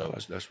success. So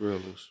that's real,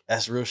 Luce.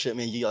 That's real shit,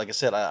 man. You, like I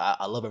said,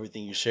 I love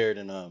everything you shared,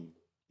 and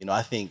you know,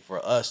 I think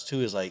for us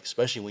too is like,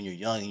 especially when you're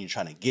young and you're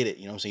trying to get it,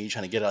 you know what I'm saying? You're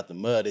trying to get it out the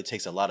mud. It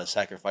takes a lot of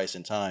sacrifice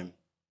and time.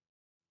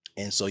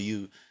 And so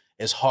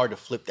it's hard to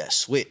flip that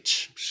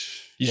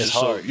switch. You're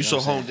so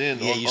honed in.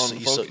 Yeah, you're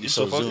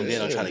so zoomed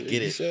in on trying to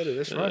get it. You said it.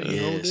 That's right.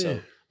 Yeah.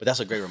 But that's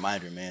a great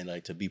reminder, man.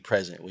 Like to be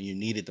present when you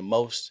need it the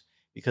most,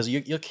 because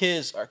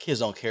our kids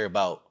don't care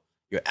about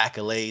your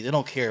accolades. They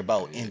don't care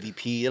about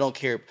MVP. They don't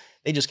care.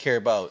 They just care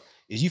about,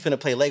 is you finna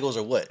play Legos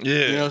or what?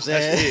 Yeah, you know what I'm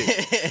saying?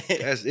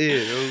 That's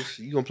it.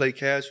 You gonna play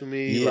cash with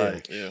me? You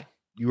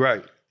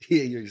right.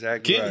 Yeah, you're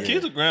exactly right.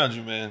 Kids will ground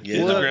you, man. Yeah,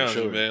 Kids will ground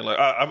you, man. Like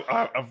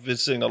I've been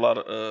seeing a lot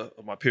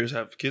of my peers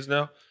have kids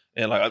now,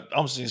 and like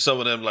I'm seeing some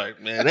of them like,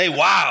 man, they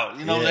wild.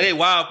 You know, they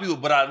wild people.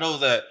 But I know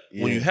that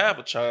when you have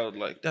a child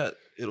like that,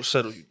 it'll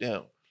settle you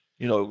down.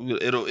 You know,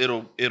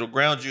 it'll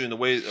ground you in the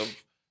way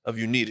of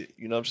you need it.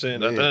 You know what I'm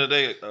saying? At the end of the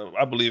day,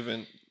 I believe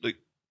in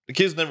the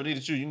kids never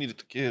needed you. You needed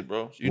the kid,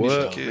 bro. You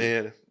needed the kid.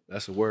 Man,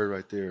 that's a word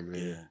right there,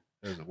 man. Yeah,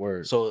 that's a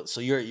word. So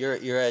you're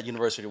at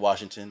University of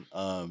Washington.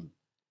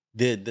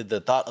 Did the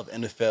thought of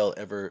NFL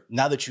ever,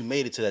 now that you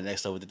made it to that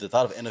next level, did the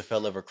thought of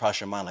NFL ever cross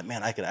your mind? Like,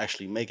 man, I could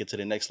actually make it to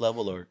the next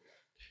level, or?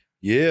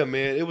 Yeah,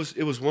 man. It was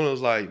one of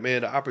those like,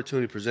 man, the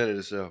opportunity presented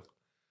itself.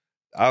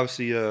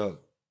 Obviously,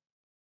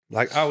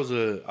 like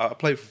I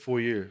played for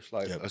 4 years,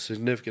 like a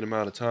significant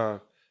amount of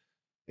time.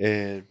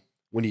 And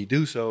when you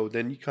do so,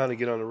 then you kind of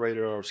get on the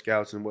radar of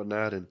scouts and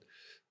whatnot and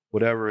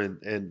whatever.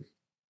 And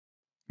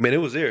man, it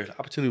was there. The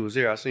opportunity was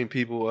there. I seen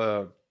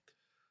people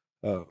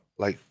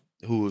like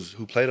who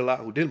played a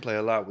lot, who didn't play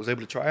a lot, was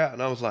able to try out.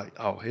 And I was like,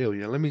 oh, hell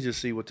yeah, let me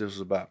just see what this is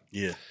about.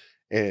 Yeah.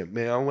 And,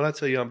 man, when I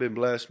tell you I've been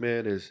blessed,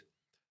 man, is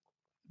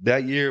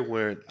that year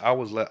when I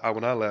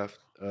left,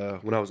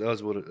 when I was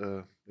eligible,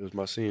 it was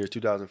my senior,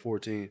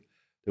 2014,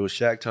 there was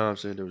Shaq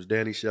Thompson, there was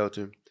Danny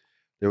Shelton,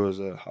 there was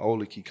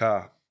Haoli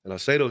Kika. And I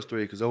say those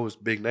three because those was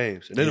big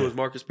names. And then it was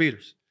Marcus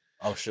Peters.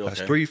 Oh, shit, okay.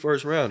 That's 3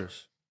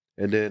 first-rounders.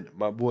 And then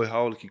my boy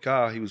Haoli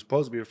Kika, he was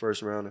supposed to be a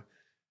first-rounder.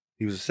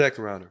 He was a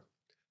second-rounder.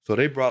 So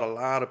they brought a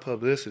lot of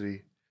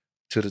publicity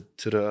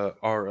to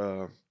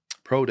our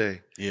pro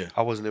day. Yeah.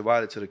 I wasn't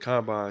invited to the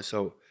combine,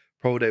 so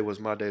pro day was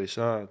my day to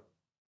shine.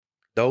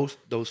 Those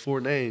 4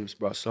 names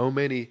brought so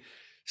many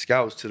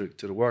scouts to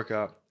the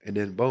workout, and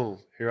then boom,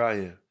 here I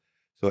am.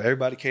 So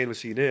everybody came to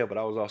see them, but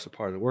I was also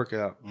part of the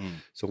workout.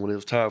 So when it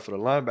was time for the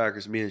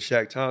linebackers, me and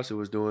Shaq Thompson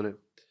was doing it,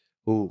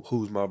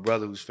 who's my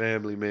brother, who's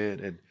family, man,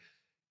 and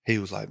he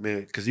was like,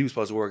 man, because he was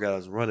supposed to work out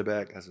as a running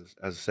back, as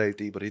a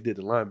safety, but he did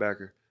the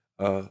linebacker,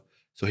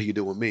 so he could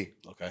do it with me.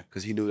 Okay.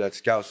 Because he knew that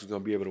scouts was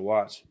going to be able to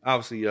watch.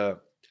 Obviously,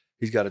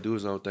 he's got to do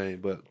his own thing,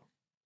 but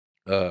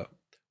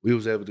we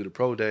was able to do the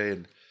pro day,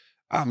 and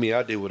I mean,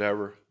 I did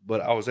whatever,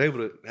 but I was able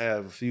to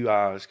have a few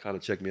eyes kind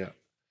of check me out.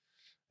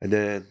 And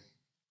then,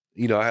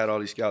 you know, I had all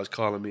these scouts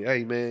calling me,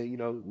 hey, man, you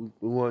know,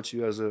 we want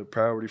you as a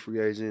priority free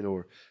agent,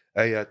 or,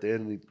 hey, at the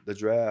end of the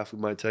draft, we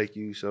might take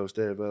you, so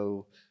stay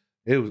available.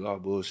 It was all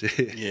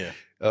bullshit. Yeah.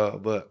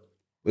 But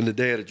when the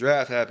day of the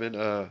draft happened,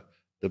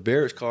 the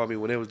Bears called me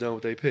when they was done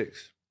with their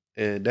picks.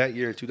 And that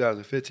year in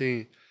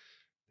 2015,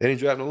 they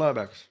didn't draft no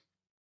linebackers.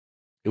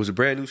 It was a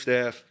brand new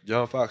staff.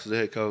 John Fox was the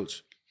head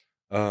coach.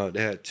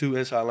 They had 2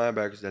 inside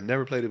linebackers that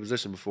never played the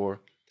position before,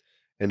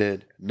 and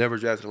then never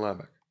drafted a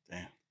linebacker.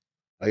 Damn.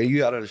 Like, you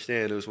gotta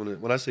understand, it was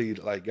when I say,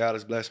 like, God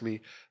has blessed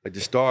me, like,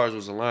 the stars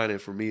was aligning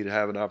for me to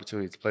have an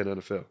opportunity to play in the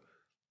NFL.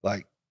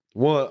 Like,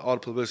 1, all the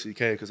publicity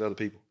came because of other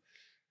people.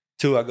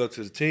 2, I go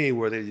to the team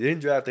where they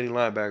didn't draft any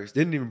linebackers,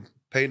 didn't even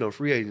pay no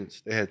free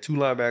agents. They had 2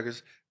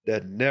 linebackers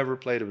that never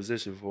played a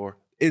position before,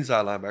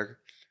 inside linebacker,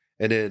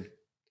 and then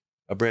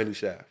a brand new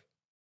staff.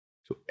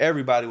 So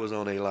everybody was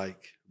on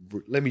like,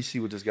 let me see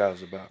what this guy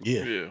was about.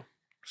 Yeah.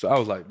 So I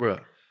was like, bro,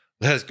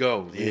 let's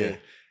go. Yeah.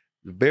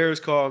 The Bears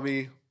called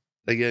me.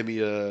 They gave me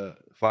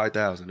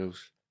 $5,000. It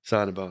was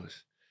signing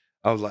bonus.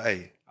 I was like,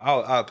 hey,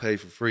 I'll pay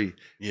for free.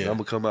 Yeah. I'm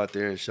gonna come out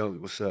there and show me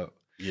what's up.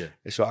 Yeah.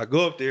 And so I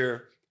go up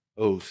there.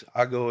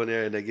 I go in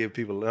there and they give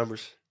people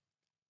numbers.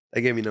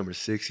 They gave me number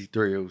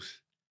 63.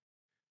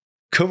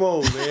 Come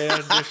on,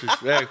 man,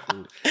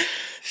 disrespectful.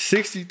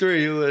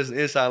 63 was an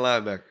inside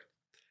linebacker.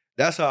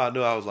 That's how I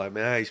knew. I was like,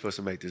 man, I ain't supposed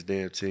to make this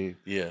damn team.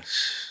 Yeah.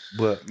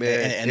 But,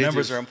 man. And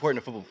numbers are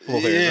important to football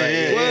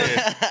players,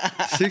 right?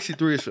 Yeah.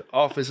 63 is for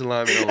offensive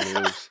lineman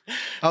only.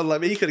 I was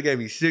like, man, he could have gave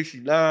me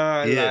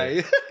 69. Yeah.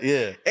 Like,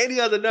 Yeah. Any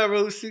other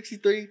number was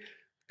 63.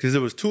 Because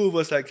there was 2 of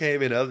us that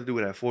came in. The other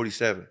dude had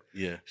 47.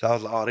 Yeah. So I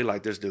was like, oh, they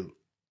like this dude.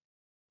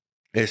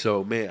 And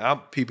so, man, I'm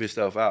peeping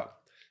stuff out.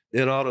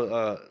 Then all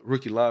the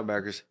rookie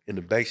linebackers in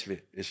the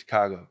basement in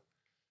Chicago.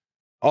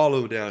 All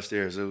over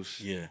downstairs. It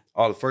was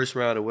all the first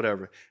round or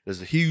whatever.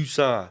 There's a huge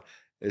sign.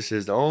 It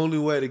says the only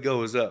way to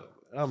go is up.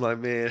 And I'm like,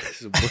 man,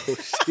 this is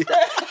bullshit.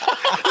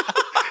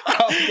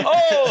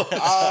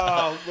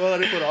 Bro,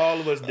 they put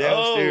all of us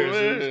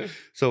downstairs.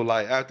 So,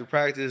 like, after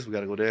practice, we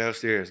got to go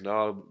downstairs, and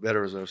all the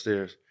veterans are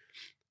upstairs.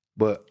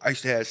 But I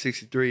used to have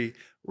 63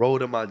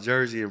 rolled up my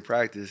jersey in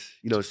practice,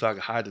 you know, so I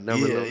could hide the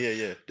number.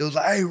 Yeah. They was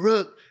like, hey,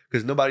 Rook,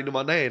 because nobody knew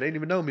my name. They didn't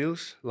even know me. It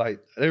was like,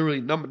 they didn't really,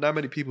 not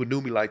many people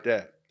knew me like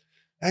that.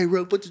 Hey,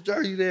 Rook, put your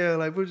jersey down.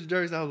 Like, put your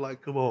jersey down. I was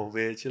like, come on,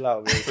 man, chill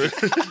out, man.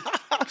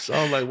 So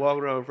I'm like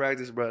walking around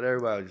practice, bro.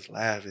 Everybody was just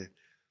laughing.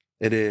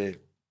 And then,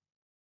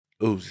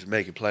 just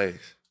making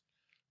plays.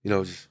 You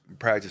know, just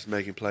practice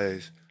making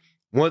plays.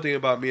 One thing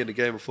about me in the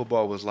game of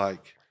football was,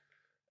 like,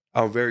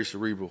 I'm very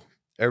cerebral.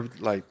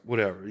 Like,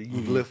 whatever.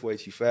 You lift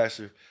weights, you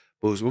faster.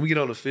 But when we get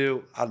on the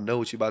field, I know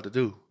what you're about to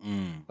do.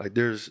 Like,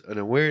 there's an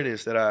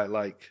awareness that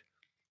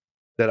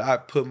I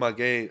put my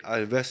game, I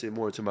invested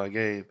more into my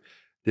game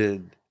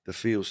than the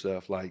field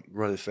stuff, like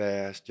running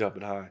fast,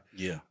 jumping high.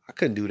 Yeah. I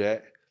couldn't do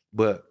that.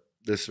 But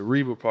the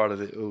cerebral part of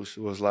it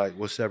was like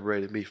what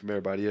separated me from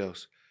everybody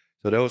else.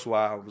 So that was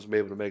why I was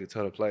able to make a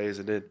ton of plays.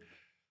 And then,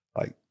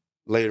 like,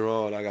 later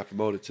on, I got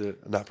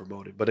not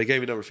promoted, but they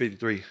gave me number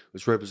 53,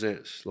 which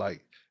represents,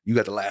 like, you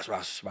got the last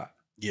roster spot.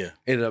 Yeah.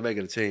 Ended up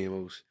making the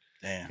team.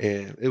 Damn.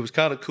 And it was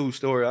kind of a cool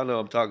story. I know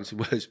I'm talking too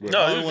much, but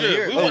no, we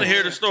want to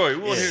hear the story.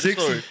 We want to hear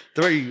the story.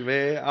 63,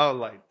 man. I was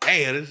like,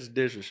 damn, this is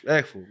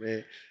disrespectful,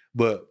 man.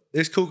 But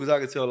it's cool because I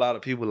can tell a lot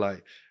of people,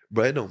 like,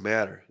 bro, it don't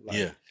matter.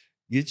 Like,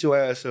 get your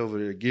ass over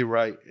there, get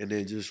right, and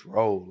then just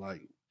roll.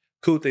 Like,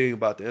 cool thing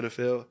about the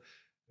NFL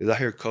is I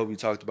hear Kobe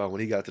talked about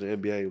when he got to the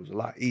NBA, it was a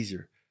lot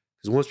easier.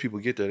 Because once people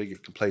get there, they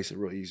get complacent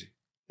real easy.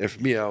 And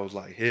for me, I was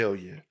like, hell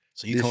yeah.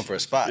 So you coming for a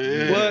spot.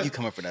 Yeah. You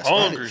coming for that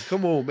hungry. spot.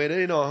 Come on, man. They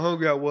didn't know how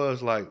hungry I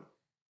was. Like,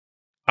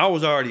 I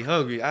was already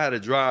hungry. I had to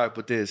drive,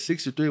 but then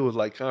 63 was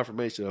like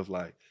confirmation of,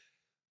 like,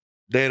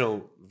 they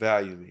don't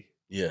value me.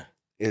 Yeah.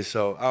 And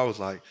so I was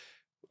like,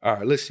 all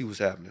right, let's see what's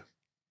happening.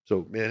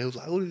 So, man, it was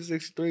like, who is this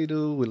 63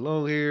 dude with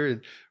long hair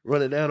and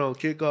running down on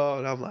kickoff?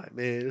 And I'm like,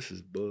 man, this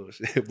is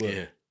bullshit.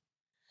 But,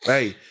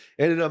 hey,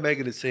 ended up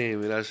making the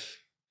team, and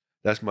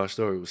that's my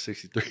story with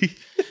 63.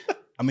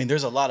 I mean,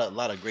 there's a lot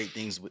of great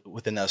things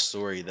within that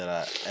story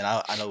that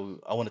I know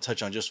I want to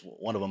touch on just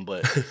one of them,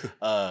 but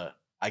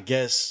I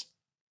guess,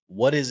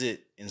 what is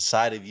it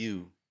inside of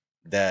you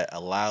that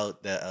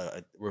allowed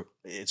that?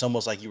 It's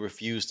almost like you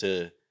refuse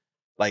to,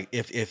 like,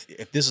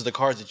 if this is the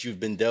cards that you've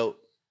been dealt,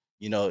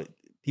 you know,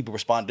 people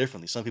respond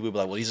differently. Some people be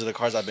like, well, these are the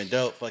cards I've been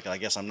dealt. Fuck it, I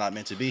guess I'm not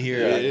meant to be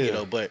here. You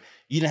know, but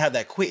you didn't have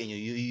that quit in you.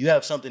 You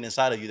have something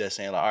inside of you that's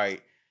saying, like, all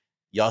right,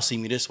 y'all see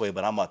me this way,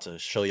 but I'm about to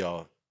show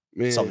y'all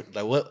something.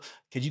 Like, what?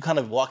 Could you kind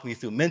of walk me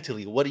through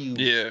mentally? What do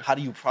you? How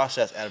do you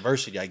process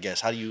adversity? I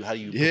guess. How do you?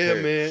 Yeah,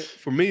 man.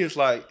 For me, it's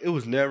like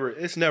it's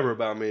never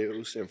about me.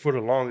 And for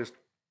the longest,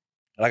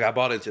 like I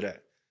bought into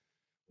that.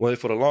 Well,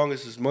 for the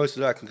longest, as much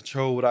as I can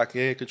control what I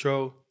can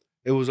control,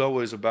 it was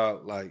always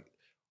about, like,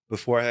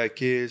 before I had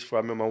kids, before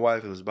I met my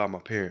wife, it was about my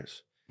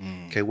parents.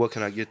 Okay, what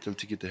can I get them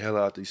to get the hell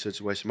out of these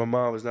situations? My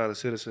mom was not a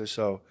citizen,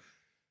 so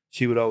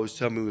she would always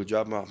tell me, we would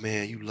drop them off,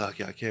 man, you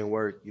lucky I can't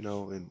work, you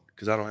know, and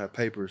because I don't have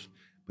papers.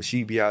 But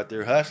she'd be out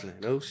there hustling,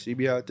 you know. She'd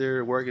be out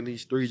there working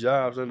these 3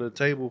 jobs under the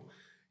table,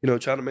 you know,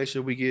 trying to make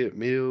sure we get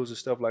meals and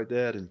stuff like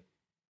that. And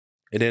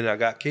then I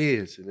got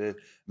kids. And then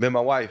me and my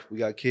wife, we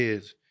got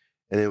kids.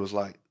 And it was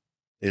like,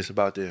 it's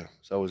about them.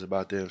 So it was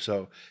about them.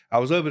 So I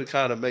was able to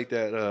kind of make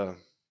that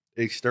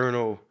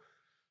external,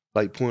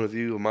 like, point of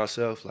view of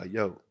myself. Like,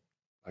 yo,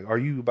 like, are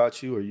you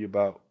about you or are you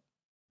about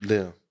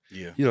them?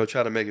 Yeah. You know,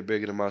 try to make it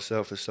bigger than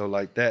myself. And so,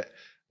 like, that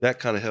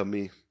kind of helped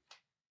me,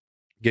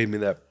 gave me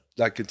that,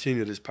 like,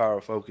 continue this power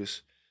of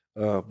focus.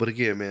 But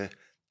again, man,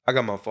 I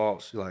got my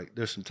faults. Like,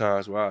 there's some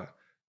times where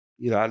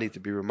I need to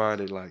be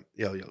reminded, like,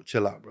 yo,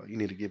 chill out, bro. You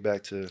need to get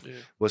back to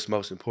what's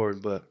most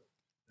important. But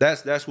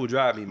that's what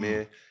drives me,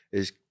 man.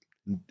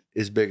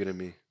 It's bigger than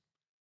me.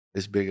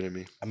 It's bigger than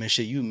me. I mean,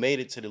 shit, you made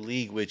it to the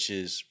league, which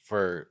is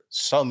for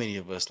so many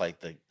of us like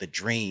the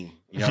dream.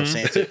 You know what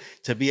I'm saying?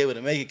 To be able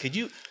to make it.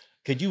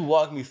 Could you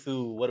walk me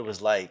through what it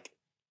was like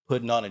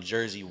putting on a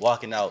jersey,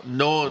 walking out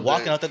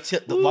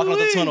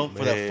the tunnel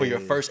for your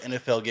first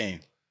NFL game?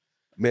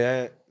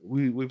 Man,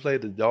 we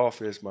played the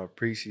Dolphins my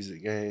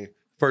preseason game,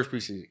 first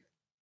preseason.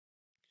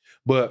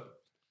 But,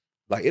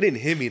 like, it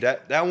didn't hit me.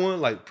 That one,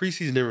 like,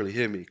 preseason didn't really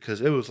hit me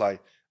because it was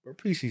like, bro,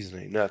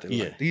 preseason ain't nothing.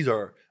 Yeah.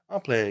 Like, I'm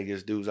playing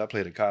against dudes I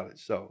played in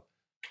college, so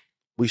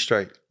we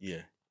straight.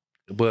 Yeah.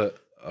 But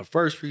a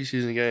first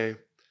preseason game,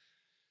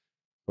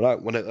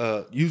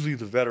 usually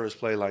the veterans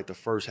play like the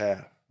first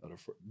half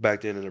of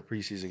back then in the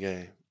preseason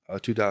game,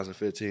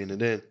 2015,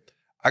 and then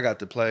I got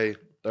to play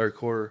third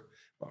quarter.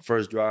 My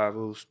first drive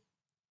was,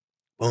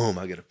 boom,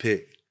 I get a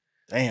pick.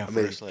 Damn,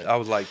 I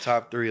was like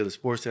top 3 of the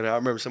Sports Center. I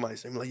remember somebody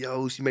saying, like,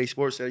 yo, she made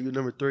Sports Center, you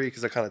number 3,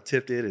 because I kind of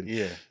tipped it and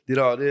did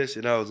all this,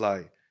 and I was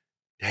like,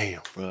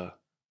 damn, bro.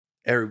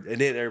 And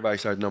then everybody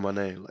started to know my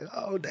name. Like,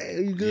 oh,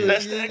 damn, you good.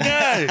 That's that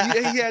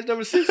guy. He had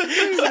number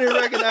 63. We didn't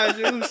recognize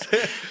you.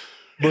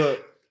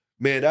 But,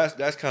 man,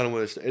 that's kind of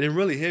what it didn't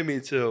really hit me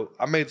until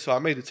I made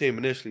the team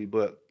initially,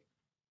 but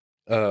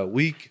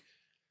week,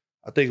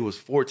 I think it was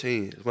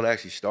 14 is when I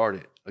actually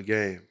started a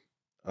game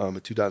in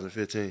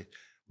 2015.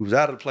 We was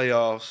out of the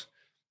playoffs,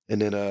 and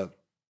then the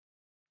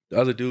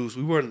other dudes,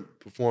 we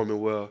weren't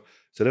performing well.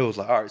 So they was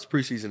like, all right, it's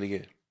preseason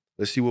again.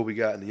 Let's see what we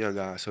got in the young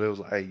guys. So they was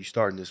like, hey, you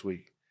starting this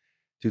week.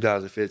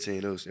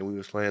 2015, and we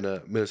was playing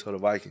the Minnesota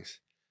Vikings.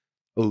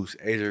 It was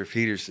Adrian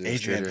Peterson.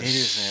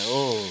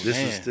 Oh, this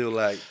was still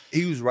like,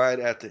 he was right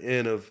at the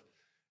end of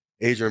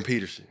Adrian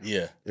Peterson.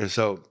 Yeah. And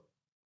so,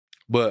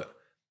 but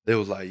they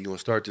was like, you going to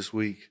start this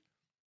week?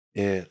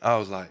 And I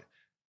was like,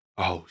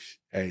 oh,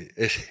 hey,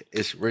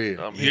 it's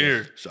real. I'm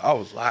here. So I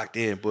was locked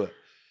in. But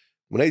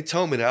when they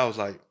told me that, I was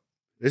like,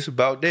 it's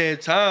about damn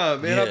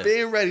time, man. I've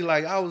been ready.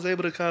 Like, I was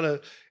able to kind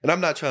of, and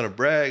I'm not trying to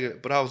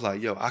brag, but I was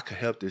like, yo, I could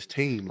help this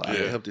team. Like, I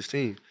could help this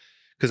team.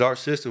 Because our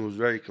system was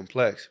very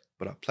complex,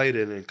 but I played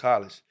it in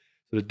college.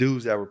 So the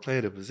dudes that were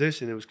playing the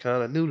position, it was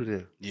kind of new to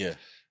them. Yeah.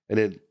 And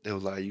then they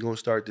was like, you're going to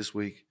start this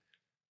week.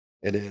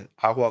 And then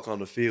I walk on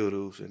the field,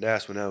 and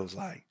that's when I was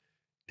like,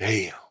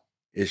 damn,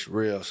 it's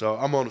real. So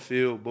I'm on the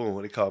field, boom,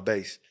 what they call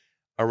base.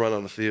 I run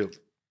on the field.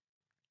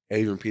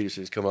 Adrian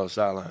Peterson's come out the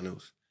sideline. It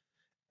was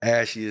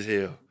ashy as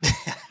hell.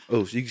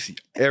 So you can see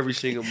every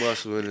single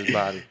muscle in his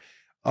body.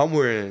 I'm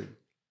wearing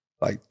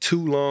like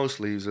 2 long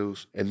sleeves,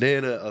 and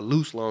then a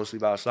loose long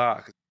sleeve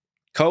outside.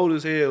 Cold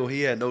as hell,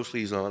 he had no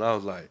sleeves on. I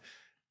was like,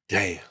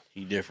 damn.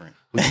 He different.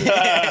 We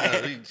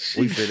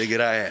finna get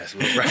our ass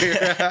whipped right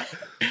here.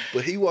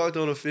 But he walked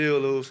on the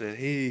field,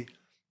 and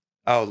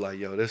I was like,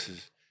 yo, this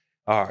is,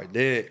 all right.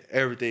 Then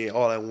everything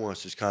all at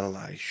once just kind of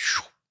like,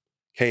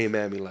 came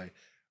at me like,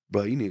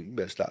 bro, you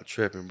better stop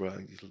tripping, bro.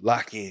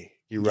 Lock in.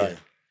 You're right.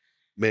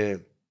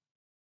 Man,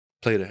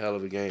 played a hell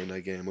of a game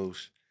that game,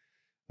 Moose.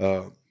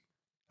 I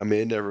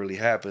mean, it never really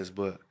happens,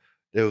 but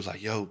they was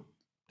like, yo,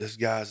 this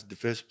guy's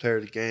defensive player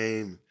of the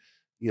game,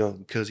 you know,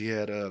 because he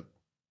had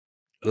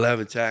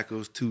 11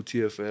 tackles, 2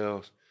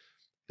 TFLs.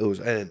 It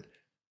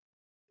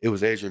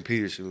was Adrian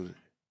Peterson.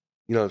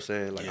 You know what I'm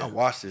saying? Like, I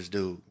watched this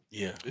dude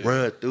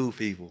run through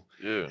people.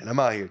 Yeah. And I'm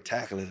out here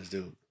tackling this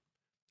dude.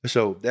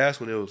 So that's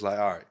when it was like,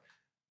 all right,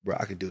 bro,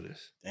 I can do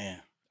this. Damn.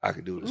 I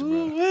can do this,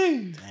 bro.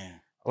 Damn.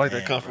 I like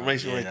that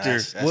confirmation right there.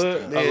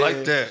 What, man, I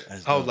like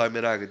that. I was like,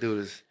 man, I could do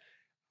this.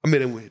 I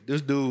mean,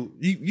 this dude,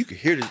 you could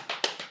hear this.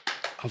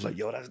 I was like,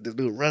 yo, that's this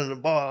dude running the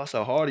ball. That's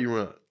how hard he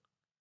run.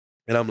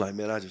 And I'm like,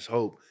 man, I just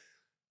hope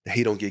that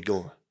he don't get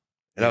going.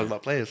 And that was my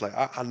plan. It's like,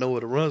 I know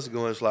where the runs are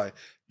going. It's like,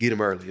 get him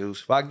early.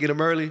 If I can get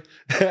him early,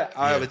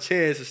 I have a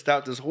chance to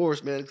stop this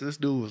horse, man. Because this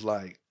dude was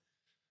like,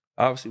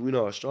 obviously, we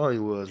know how strong he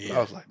was. But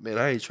I was like, man,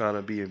 I ain't trying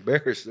to be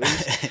embarrassed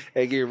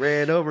and get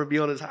ran over and be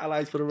on his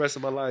highlights for the rest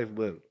of my life.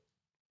 But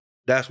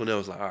that's when it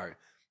was like, all right,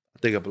 I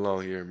think I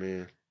belong here,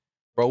 man.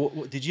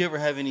 Bro, did you ever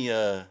have any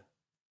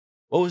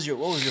what was your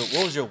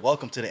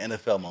welcome to the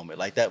NFL moment?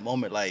 Like that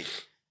moment, like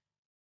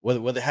whether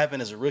it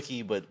happened as a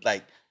rookie, but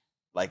like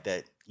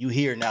that you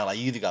hear now, like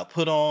you either got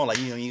put on, like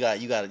you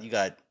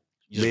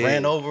just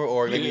ran over,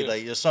 or maybe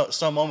like there's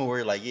some moment where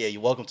you're like, yeah,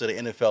 you're welcome to the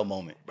NFL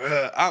moment.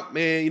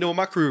 Man, you know,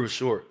 my career was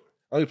short.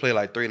 I only played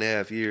like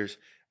 3.5 years.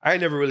 I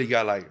ain't never really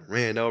got like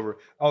ran over.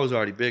 I was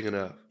already big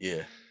enough.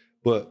 Yeah.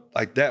 But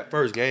like that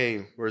first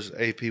game versus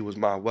AP was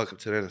my welcome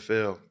to the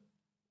NFL.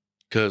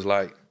 Cause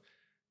like,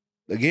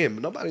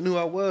 again, nobody knew who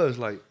I was.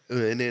 Like,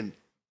 and then,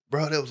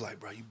 bro, they was like,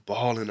 bro, you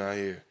balling out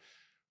here.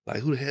 Like,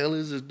 who the hell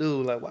is this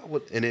dude? Like, why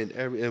would? And then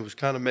it was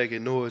kind of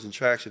making noise and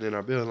traction in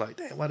our building. Like,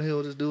 damn, why the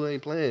hell this dude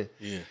ain't playing?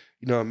 Yeah.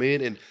 You know what I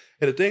mean? And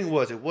the thing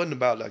was, it wasn't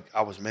about like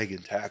I was making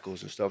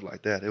tackles and stuff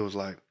like that. It was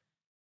like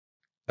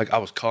I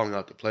was calling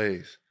out the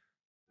plays.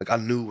 Like I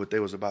knew what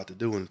they was about to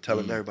do and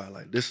telling everybody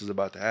like this is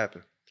about to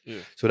happen. Yeah.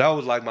 So that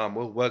was like my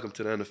welcome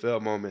to the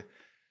NFL moment.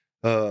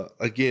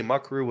 Again, my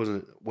career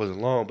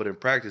wasn't long, but in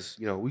practice,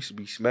 you know, we used to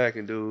be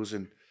smacking dudes,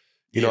 and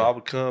you know, I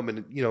would come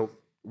and you know,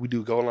 we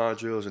do goal line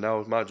drills, and that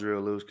was my drill,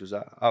 Lewis, because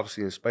I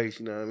obviously in space,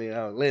 you know what I mean,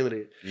 I was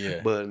limited.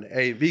 Yeah. But in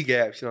the AV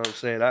gaps, you know what I'm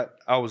saying,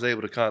 I was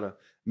able to kind of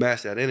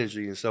match that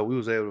energy, and so we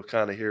was able to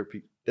kind of hear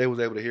people. They was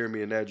able to hear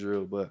me in that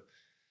drill, but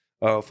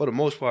for the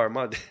most part,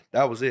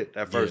 that was it.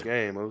 That first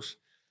game, was.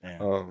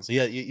 So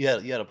you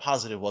had a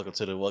positive welcome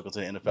to the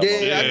NFL.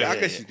 Yeah, I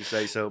guess you could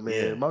say so, man.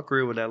 Yeah. My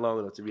career wasn't that long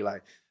enough to be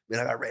like,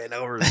 man, I got ran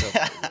over or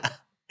something.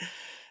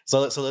 So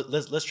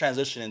let's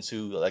transition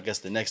into, I guess,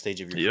 the next stage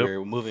of your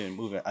career.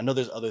 Moving. I know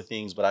there's other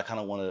things, but I kind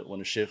of want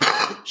to shift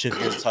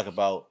gears to talk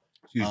about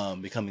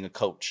becoming a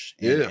coach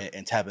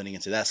and tapping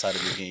into that side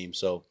of your game.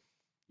 So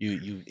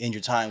you end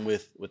your time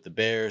with the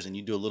Bears, and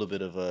you do a little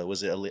bit of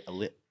was it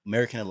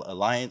American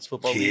Alliance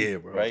Football League? Yeah,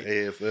 bro. Right?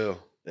 AFL.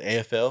 The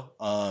AFL.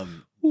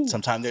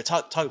 Sometime there.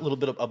 Talk a little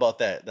bit about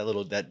that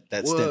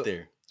stint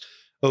there.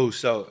 Oh,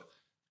 so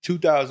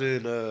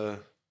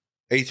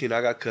 2018,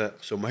 I got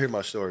cut. So here's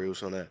my story. It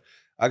was on that.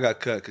 I got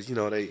cut because, you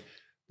know, this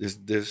you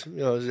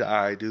know, this is an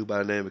all right dude by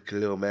the name of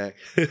Khalil Mack.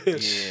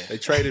 They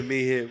traded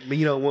me here,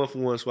 you know,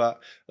 1-for-1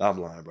 swap. I'm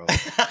lying, bro. But,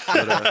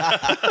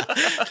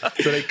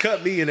 so they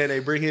cut me and then they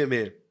bring him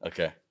in.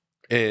 Okay.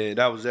 And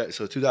that was that.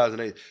 So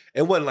 2008,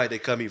 it wasn't like they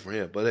cut me for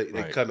him, but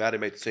they cut me. I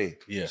didn't make the team.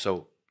 Yeah.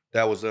 So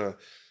that was and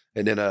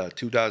then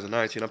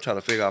 2019, I'm trying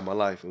to figure out my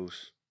life. It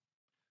was,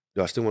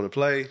 do I still want to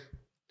play?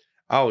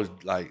 I was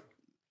like,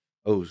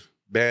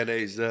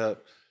 Band-Aids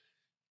up,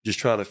 just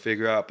trying to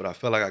figure out, but I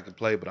felt like I could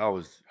play, but I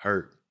was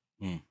hurt.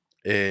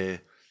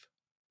 And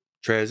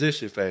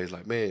transition phase,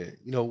 like, man,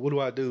 you know, what do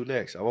I do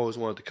next? I've always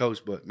wanted to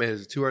coach, but man,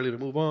 is it too early to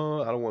move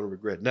on? I don't want to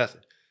regret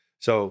nothing.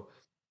 So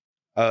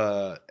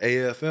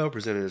AFL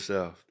presented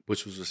itself,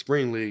 which was a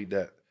spring league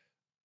that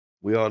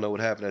we all know what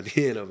happened at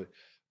the end of it.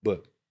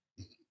 But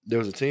there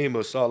was a team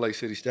of Salt Lake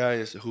City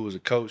Stallions who was a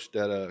coach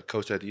that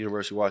coached at the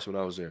University of Washington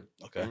when I was there.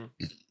 Okay.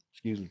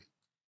 Excuse me.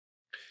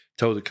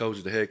 Told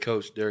the head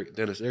coach,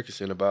 Dennis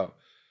Dickerson, about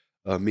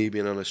me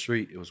being on the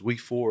street. It was week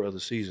 4 of the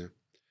season.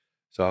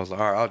 So I was like,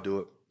 all right, I'll do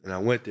it. And I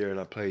went there and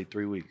I played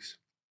 3 weeks.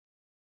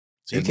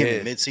 So you came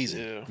in mid-season?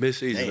 Yeah.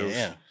 Mid-season.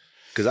 Yeah.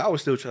 Because I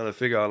was still trying to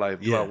figure out,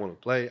 like, do I want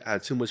to play? I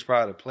had too much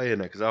pride to play in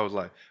that because I was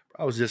like,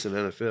 I was just in the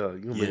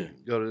NFL. You want me to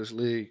go to this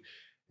league?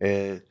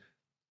 And,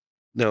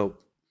 you know,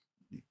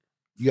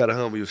 you got to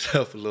humble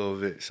yourself a little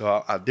bit.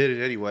 So I did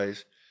it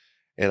anyways.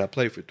 And I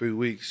played for 3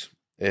 weeks.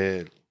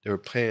 And they were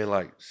paying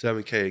like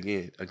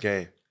 $7K a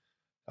game.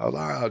 I was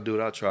like, all right, I'll do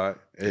it. I'll try it.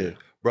 And,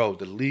 bro,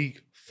 the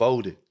league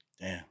folded.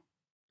 Damn.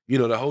 You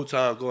know, the whole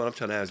time going, I'm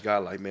trying to ask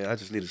God, like, man, I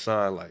just need a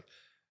sign. Like,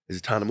 is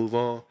it time to move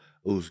on?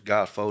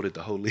 God folded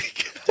the whole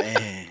league.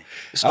 Damn.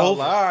 I was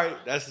like, all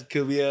right, that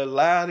could be as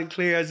loud and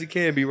clear as it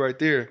can be right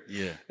there.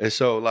 Yeah. And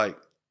so, like,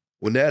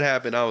 when that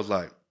happened, I was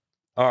like,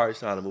 all right,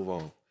 it's time to move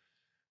on.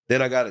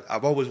 Then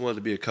I've always wanted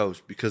to be a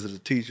coach because of the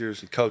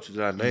teachers and coaches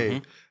that I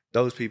named.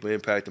 Those people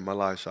impacted my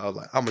life. So I was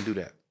like, I'm going to do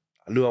that.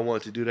 I knew I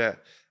wanted to do that.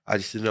 I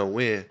just didn't know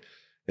when.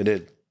 And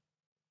then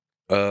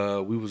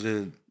we was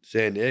in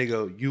San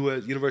Diego,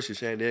 University of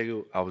San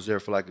Diego. I was there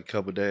for like a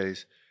couple of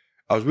days.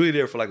 I was really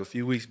there for like a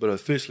few weeks, but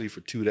officially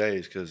for 2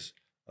 days because,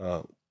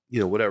 you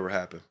know, whatever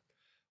happened.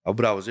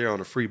 But I was there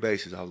on a free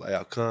basis. I was like,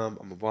 I'll come.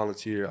 I'm a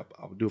volunteer.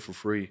 I would do it for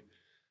free.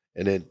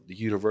 And then the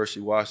University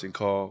of Washington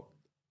called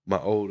my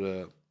old,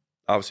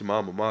 obviously my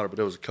alma mater, but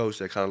there was a coach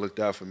that kind of looked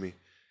out for me.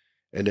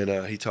 And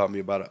then he told me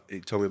about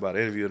an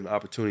interview and an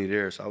opportunity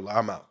there. So I was like,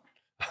 I'm out.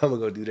 I'm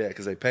going to go do that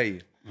because they pay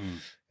you.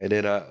 And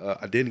then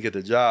I didn't get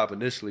the job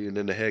initially, and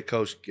then the head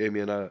coach gave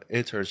me an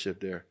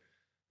internship there.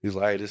 He's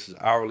like, hey, this is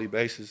hourly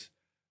basis.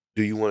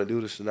 Do you want to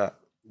do this or not?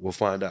 We'll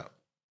find out.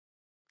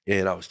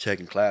 And I was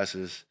checking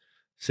classes,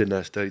 sitting at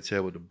the study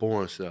table with the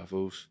boring stuff. It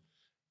was,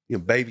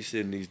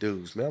 babysitting these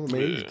dudes. Man,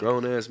 these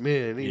grown-ass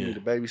men. They need me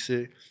to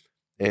babysit.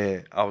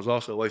 And I was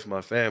also away from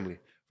my family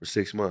for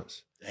 6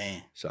 months.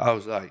 Damn. So I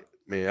was like,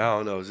 man, I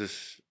don't know, is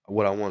this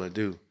what I want to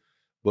do?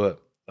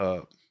 But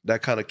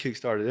that kind of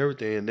kickstarted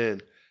everything. And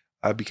then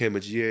I became a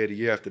GA the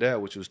year after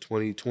that, which was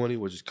 2020,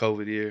 which is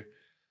COVID year.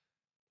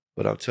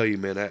 But I'll tell you,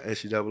 man, that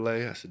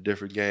NCAA, that's a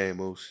different game,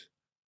 Moose.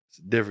 It's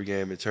a different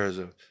game in terms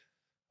of,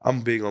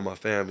 I'm big on my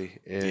family.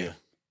 And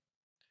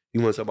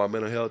you want to talk about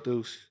mental health,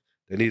 Deuce?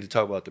 They need to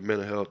talk about the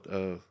mental health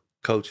of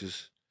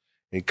coaches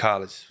in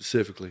college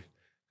specifically.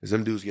 Because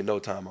them dudes get no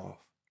time off.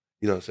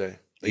 You know what I'm saying?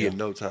 They get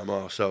no time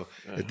off. So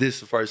if this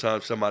is the first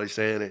time somebody's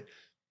saying it,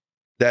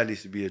 that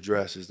needs to be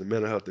addressed, is the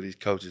mental health of these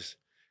coaches.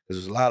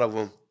 Because there's a lot of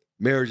them,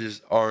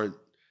 marriages aren't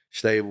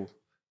stable,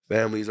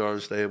 families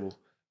aren't stable,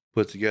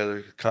 put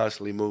together,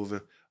 constantly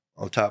moving.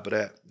 On top of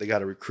that, they got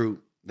to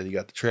recruit. Then you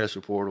got the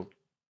transfer portal.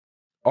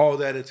 All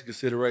that into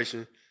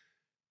consideration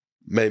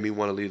made me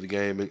want to leave the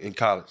game in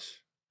college.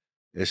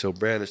 And so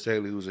Brandon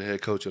Staley, who's the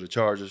head coach of the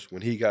Chargers,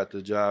 when he got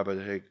the job as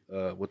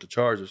with the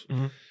Chargers,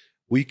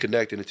 we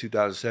connected in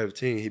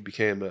 2017. He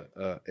became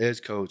the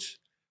edge coach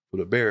for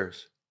the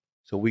Bears.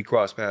 So we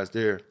crossed paths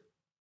there.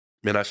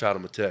 Man, I shot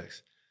him a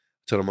text.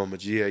 Told him I'm a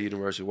GA at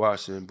University of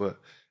Washington, but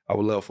I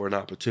would love for an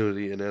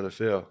opportunity in the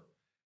NFL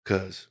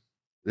because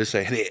this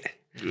ain't it.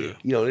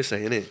 Yeah. This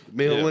ain't it.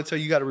 Man, I want to tell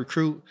you, got to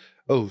recruit.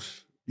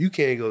 You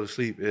can't go to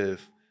sleep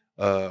if,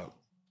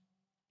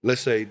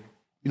 let's say,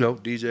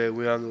 DJ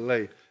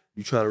Weongalale,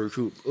 you trying to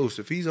recruit.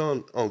 If he's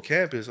on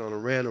campus on a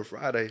random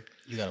Friday.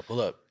 You got to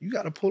pull up. You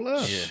got to pull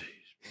up. Yeah.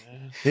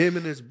 Man. Him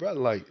and his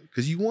brother,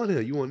 because you want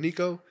him. You want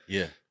Nico.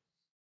 Yeah.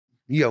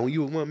 When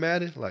you want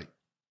Madden,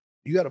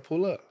 you got to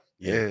pull up.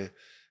 Yeah.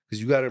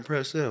 Because you got to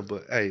impress them.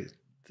 But, hey,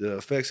 the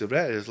effects of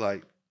that is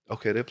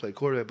okay, they play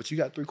quarterback, but you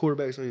got 3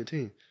 quarterbacks on your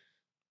team.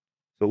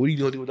 So what are you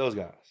going to do with those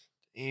guys?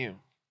 Damn.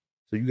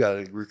 So you got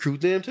to recruit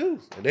them too.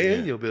 And they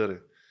in your building.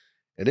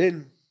 And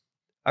then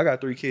I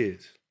got 3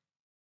 kids.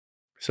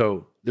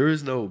 So there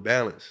is no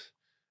balance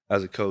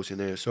as a coach in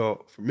there.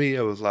 So for me,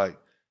 it was like,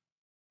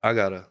 I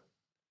got to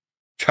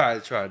try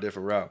a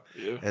different route.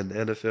 Yeah. And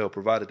the NFL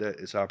provided that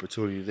its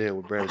opportunity then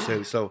with Brandon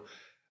Staley. So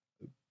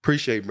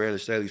appreciate Brandon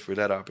Staley for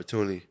that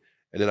opportunity.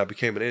 And then I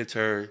became an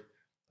intern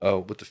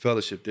with the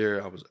fellowship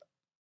there. I was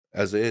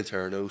as an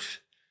intern,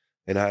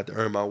 and I had to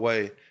earn my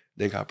way.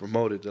 Then got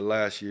promoted the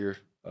last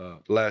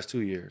 2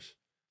 years.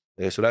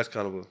 And so that's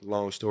kind of a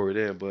long story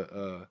then, but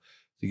to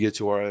get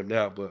to where I am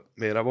now. But,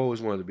 man, I've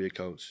always wanted to be a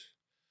coach.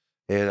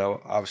 And I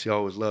obviously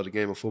always loved the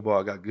game of football.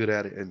 I got good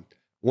at it and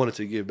wanted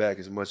to give back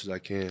as much as I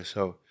can.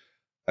 So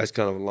that's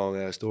kind of a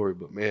long-ass story.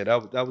 But, man,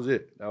 that was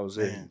it. That was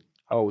it.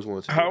 I always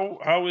wanted to.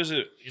 How is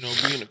it,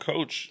 being a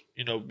coach,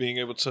 being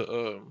able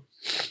to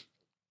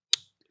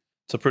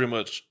pretty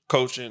much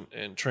coach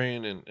and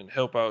train and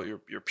help out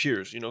your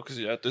peers, because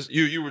at this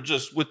you were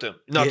just with them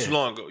not too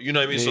long ago. You know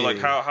what I mean? So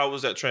how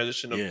was that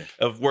transition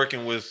of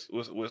working with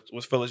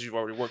fellas you've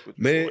already worked with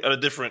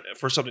before,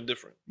 for something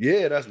different?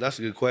 Yeah, that's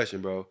a good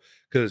question, bro.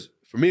 Because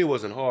for me it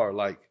wasn't hard.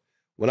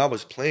 When I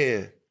was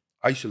playing,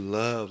 I used to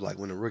love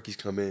when the rookies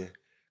come in,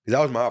 because that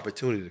was my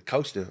opportunity to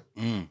coach them.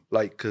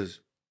 Because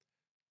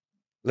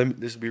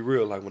this be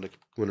real.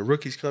 When the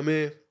rookies come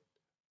in,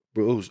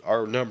 bro,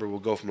 our number will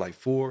go from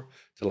 4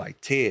 to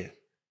 10,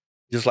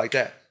 just like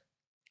that.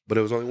 But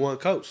there was only one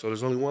coach, so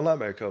there's only one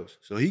linebacker coach.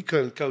 So he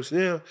couldn't coach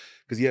them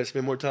because he had to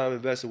spend more time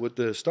investing with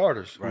the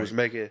starters, who was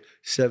making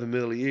 $7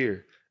 million a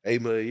year,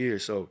 $8 million a year.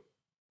 So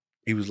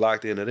he was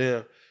locked into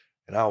them,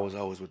 and I was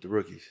always with the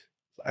rookies.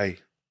 Hey,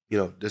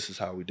 this is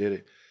how we did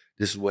it.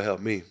 This is what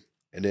helped me,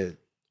 and then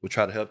we'll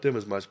try to help them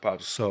as much as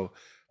possible. So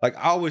I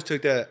always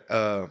took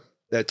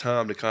that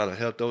time to kind of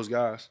help those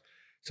guys.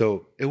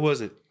 So it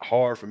wasn't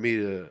hard for me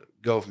to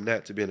go from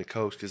that to being a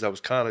coach, because I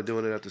was kind of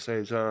doing it at the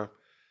same time.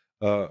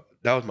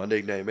 That was my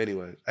nickname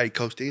anyway. Hey,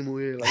 Coach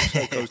Timu here. What's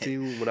up, Coach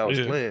Timu, when I was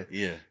playing.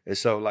 Yeah. And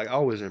so, I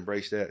always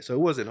embraced that. So it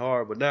wasn't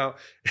hard. But now,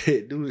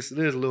 it is a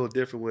little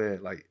different when,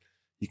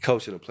 you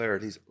coaching a player,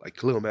 and he's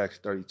Khalil Mack's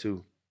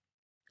 32.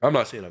 I'm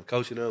not saying I'm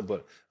coaching him,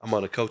 but I'm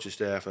on the coaching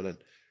staff. And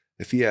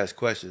if he asks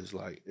questions,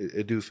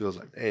 it do feels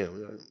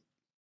damn,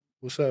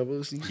 what's up,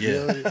 Lucy?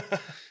 Yeah.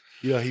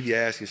 He be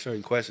asking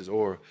certain questions,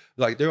 or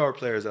there are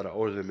players that are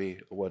older than me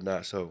or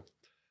whatnot. So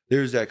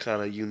there's that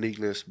kind of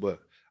uniqueness, but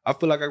I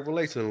feel like I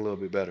relate to them a little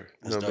bit better.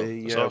 You know what I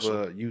mean? You have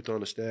a youth on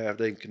the staff,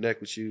 they can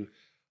connect with you,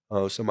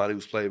 somebody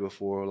who's played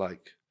before,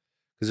 because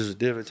there's a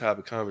different type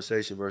of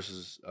conversation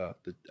versus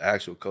the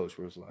actual coach,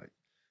 where it's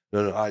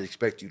no, I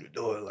expect you to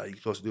do it. You're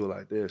supposed to do it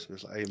like this. And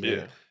it's hey,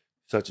 man,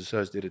 such and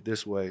such did it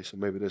this way, so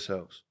maybe this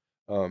helps.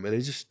 And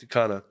it's just to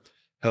kind of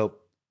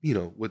help,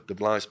 with the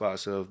blind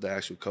spots of the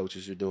actual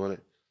coaches you're doing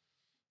it.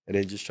 And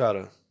then just try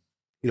to,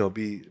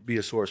 be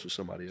a source for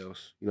somebody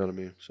else. You know what I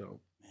mean? So,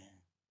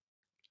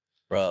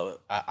 bro,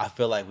 I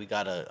feel like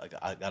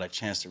I got a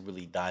chance to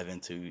really dive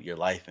into your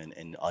life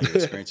and all your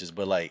experiences.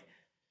 But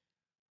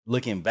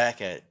looking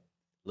back at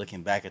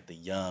looking back at the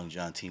young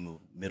John Timu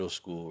middle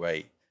school,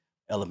 right?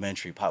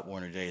 Elementary, Pop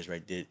Warner days,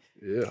 right?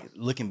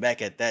 Looking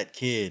back at that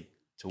kid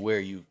to where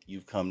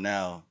you've come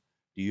now,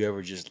 do you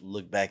ever just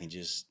look back and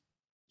just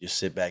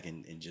sit back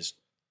and just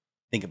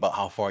think about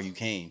how far you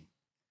came?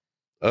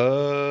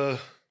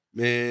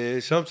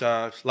 Man,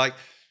 sometimes like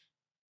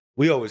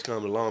we always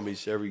come to Long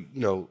Beach every,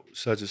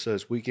 such and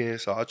such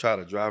weekend. So I try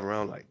to drive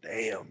around like,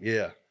 damn,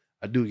 yeah,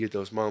 I do get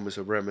those moments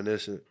of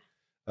reminiscent.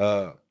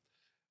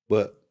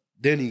 But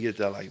then you get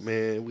that like,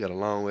 man, we got a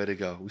long way to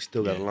go. We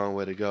still got a long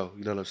way to go.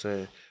 You know what I'm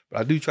saying? But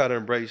I do try to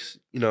embrace,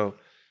 the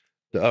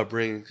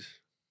upbringings,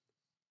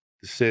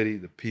 the city,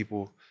 the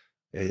people,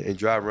 and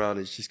drive around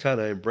and just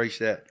kind of embrace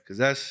that. Because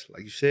that's,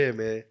 like you said,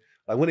 man,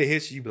 like when it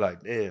hits you, you be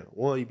like, damn.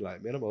 One, you be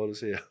like, man, I'm old as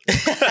hell.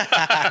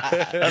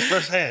 That's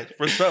firsthand,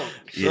 for sure.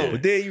 Yeah.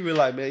 But then you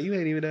realize, man, you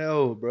ain't even that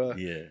old, bro.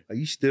 Yeah. Like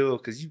you still,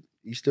 because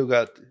you still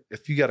got,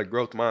 if you got a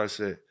growth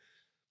mindset,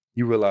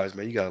 you realize,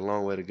 man, you got a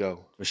long way to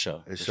go. For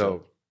sure. And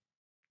so,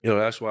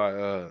 that's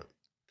why,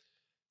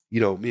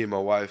 me and my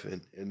wife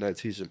and that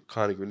teacher,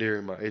 Connie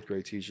Grenier, my 8th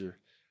grade teacher,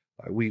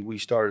 like we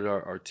started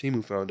our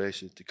Timu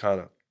Foundation to kind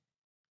of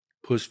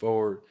push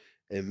forward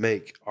and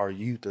make our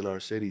youth in our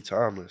city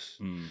timeless.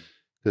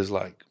 Because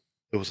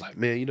it was like,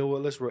 man, you know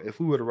what? If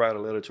we were to write a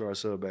letter to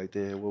ourselves back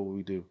then, what would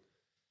we do?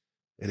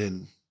 And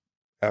then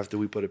after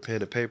we put a pen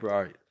to paper,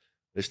 all right,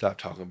 let's stop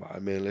talking about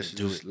it, man. Let's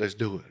do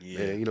it.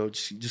 Yeah. Man,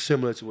 just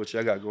similar to what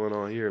y'all got going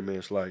on here, man.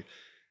 It's like,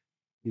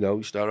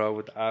 we start off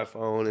with the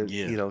iPhone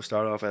and,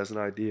 start off as an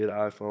idea, the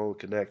iPhone,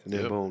 connect, and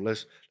then boom,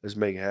 let's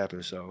make it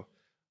happen. So,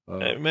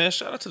 hey, man,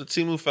 shout out to the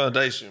Timu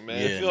Foundation,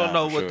 man. If you don't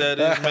know what that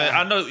is, man,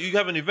 I know you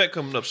have an event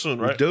coming up soon,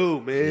 right? We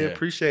do, man. Yeah.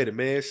 Appreciate it,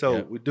 man.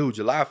 So we do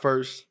July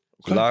 1st.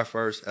 Okay. July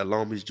 1st at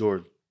Long Beach,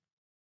 Georgia.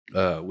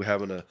 We're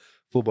having a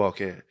football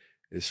camp.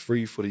 It's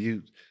free for the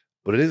youth.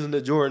 But it isn't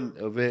a Jordan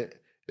event.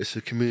 It's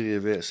a community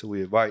event. So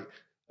we invite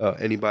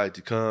anybody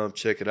to come,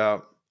 check it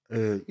out,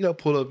 and,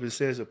 pull up and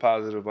send some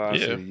positive vibes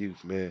to the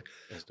youth, man.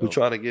 We're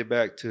trying to get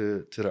back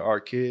to our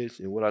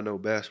kids, and what I know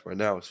best right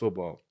now is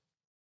football.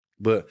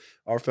 But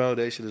our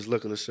foundation is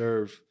looking to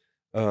serve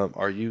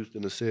our youth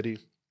in the city,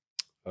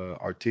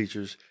 our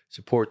teachers,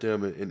 support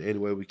them in any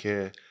way we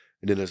can,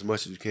 and then as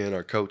much as we can,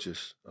 our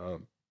coaches.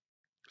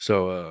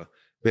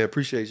 Man,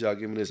 appreciate y'all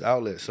giving this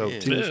outlet. So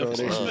Timu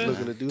Foundation is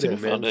looking to do that,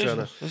 man.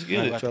 Let's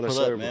get it. Trying to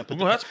serve, man. We're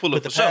gonna have to pull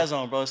up the pads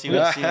on, bro. See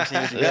what you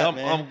got,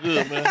 man. I'm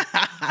good, man.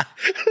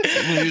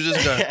 You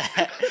just got it.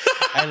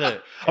 Hey,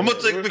 look. I'm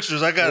gonna take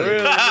pictures. I got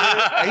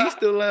it. He's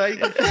still like, he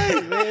can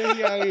play, man.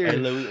 He out here. Hey,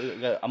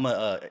 look, I'm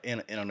gonna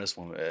end on this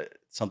one.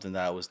 Something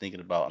that I was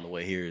thinking about on the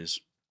way here is,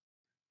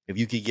 if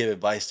you could give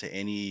advice to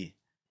any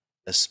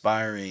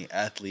aspiring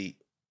athlete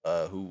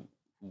who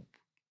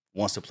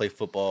wants to play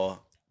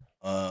football,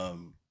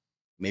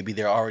 maybe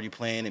they're already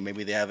playing and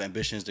maybe they have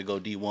ambitions to go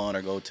D1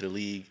 or go to the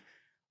league,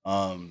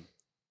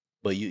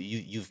 but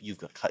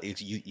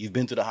you've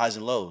been through the highs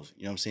and lows.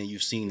 You know what I'm saying?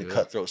 You've seen the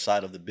cutthroat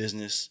side of the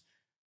business,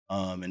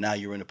 and now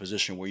you're in a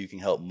position where you can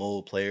help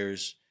mold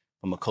players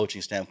from a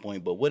coaching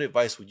standpoint. But what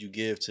advice would you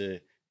give to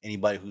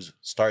anybody who's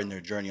starting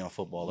their journey on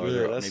football, or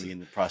they're maybe in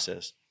the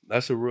process?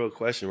 That's a real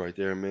question right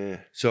there,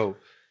 man. So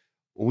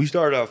when we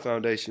started our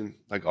foundation,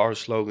 like our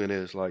slogan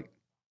is like,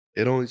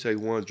 it only takes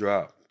one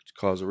drop to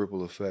cause a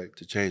ripple effect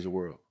to change the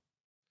world.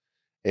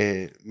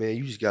 And man,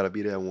 you just gotta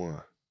be that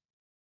one.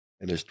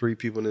 And there's 3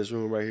 people in this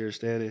room right here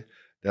standing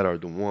that are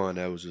the one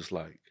that was just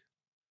like,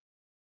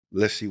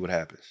 let's see what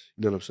happens.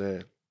 You know what I'm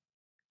saying?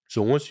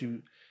 So once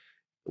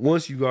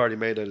you've already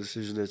made that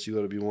decision that you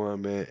gotta be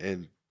one, man,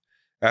 and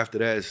after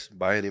that, it's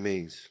by any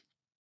means.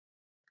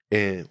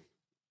 And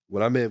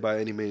what I meant by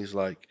any means,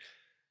 like,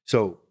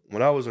 so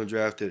when I was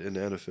undrafted in the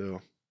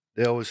NFL,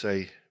 they always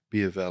say,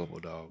 be available,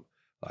 dog.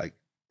 Like,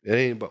 it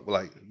ain't but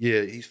like,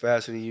 yeah, he's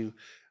faster than you,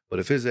 but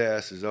if his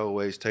ass is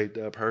always taped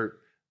up, hurt,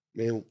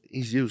 man,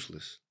 he's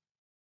useless.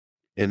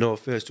 And no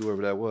offense to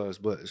whoever that was,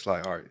 but it's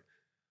like, all right.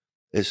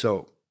 And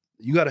so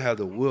you got to have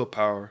the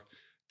willpower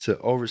to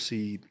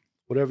oversee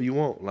whatever you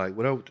want, like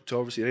to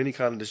oversee any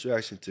kind of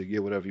distraction to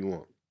get whatever you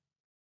want.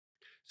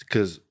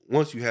 Because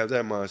once you have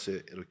that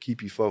mindset, it'll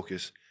keep you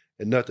focused,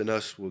 and nothing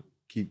else will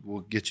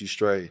get you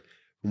stray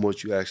from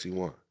what you actually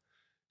want.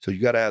 So you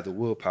got to have the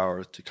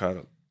willpower to kind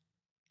of,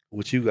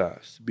 with you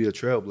guys, to be a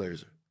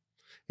trailblazer.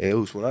 And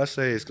Oos, when I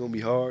say it's gonna be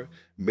hard,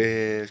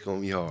 man, it's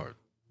gonna be hard.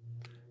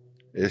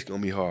 It's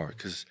gonna be hard,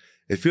 because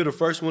if you're the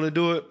first one to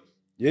do it,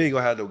 you ain't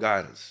gonna have no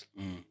guidance.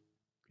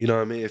 You know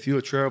what I mean? If you're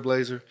a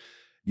trailblazer,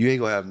 you ain't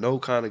gonna have no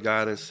kind of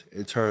guidance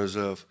in terms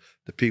of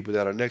the people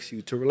that are next to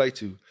you to relate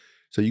to.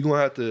 So you're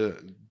gonna have to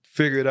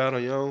figure it out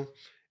on your own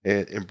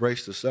and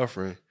embrace the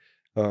suffering,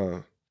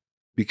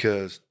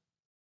 because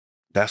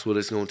that's what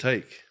it's gonna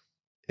take.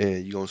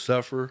 And you're gonna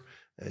suffer,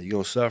 and you're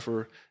gonna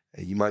suffer,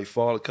 and you might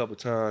fall a couple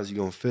times, you're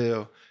gonna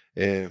fail.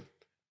 And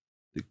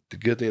the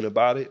good thing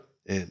about it,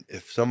 and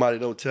if somebody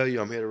don't tell you,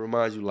 I'm here to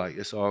remind you, like,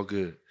 it's all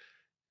good.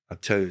 I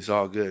tell you, it's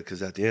all good,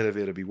 because at the end of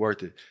it, it'll be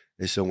worth it.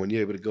 And so when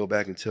you're able to go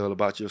back and tell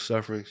about your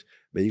sufferings,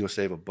 man, you're gonna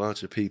save a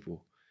bunch of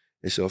people.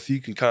 And so if you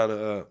can kind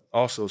of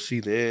also see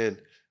the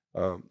end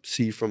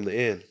see from the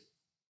end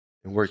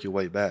and work your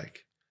way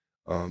back.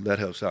 That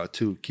helps out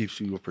too. Keeps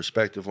you in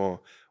perspective on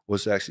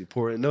what's actually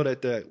important. Know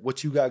that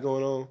what you got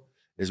going on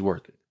is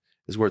worth it.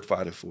 It's worth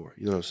fighting for.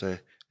 You know what I'm saying?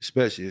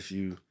 Especially if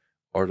you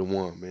are the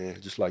one,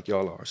 man, just like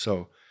y'all are.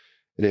 So,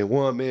 and then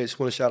one, man, just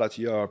want to shout out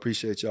to y'all. I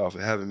appreciate y'all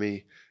for having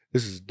me.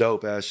 This is a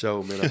dope ass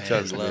show, man. I'm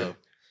telling you, man.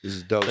 This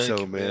is a dope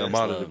show, man. I'm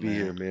honored to be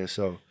here, man.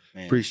 So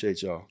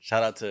appreciate y'all.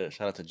 Shout out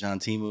to John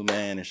Timu,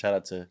 man, and shout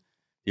out to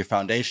your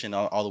foundation,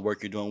 all the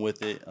work you're doing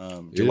with it.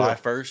 July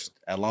 1st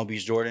at Long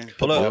Beach, Jordan.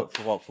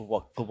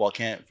 Football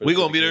camp. We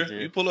gonna be there.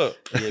 You pull up.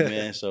 Yeah,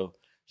 man. So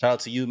shout out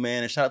to you,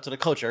 man, and shout out to the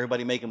coach.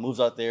 Everybody making moves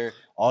out there.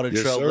 All the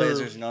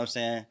Trailblazers. You know what I'm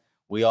saying?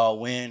 We all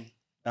win.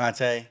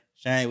 Dante,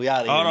 Shane, we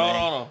out of here.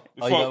 Hold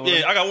on.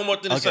 I got one more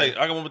thing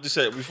to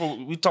say. Before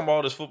we talk about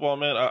all this football,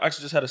 man, I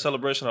actually just had a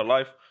celebration of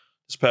life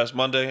this past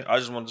Monday. I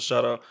just wanted to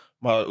shout out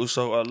my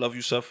Uso. I love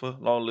you,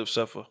 Sefa. Long live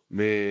Sefa.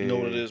 Man. You know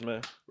what it is,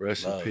 man.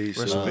 Rest in peace.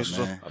 Rest in peace,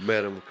 man. I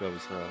met him a couple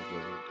times,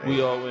 man.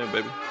 We all win,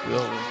 baby. We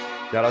all win.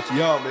 Shout out to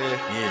y'all, man.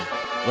 Yeah.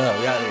 Well,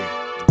 we out here.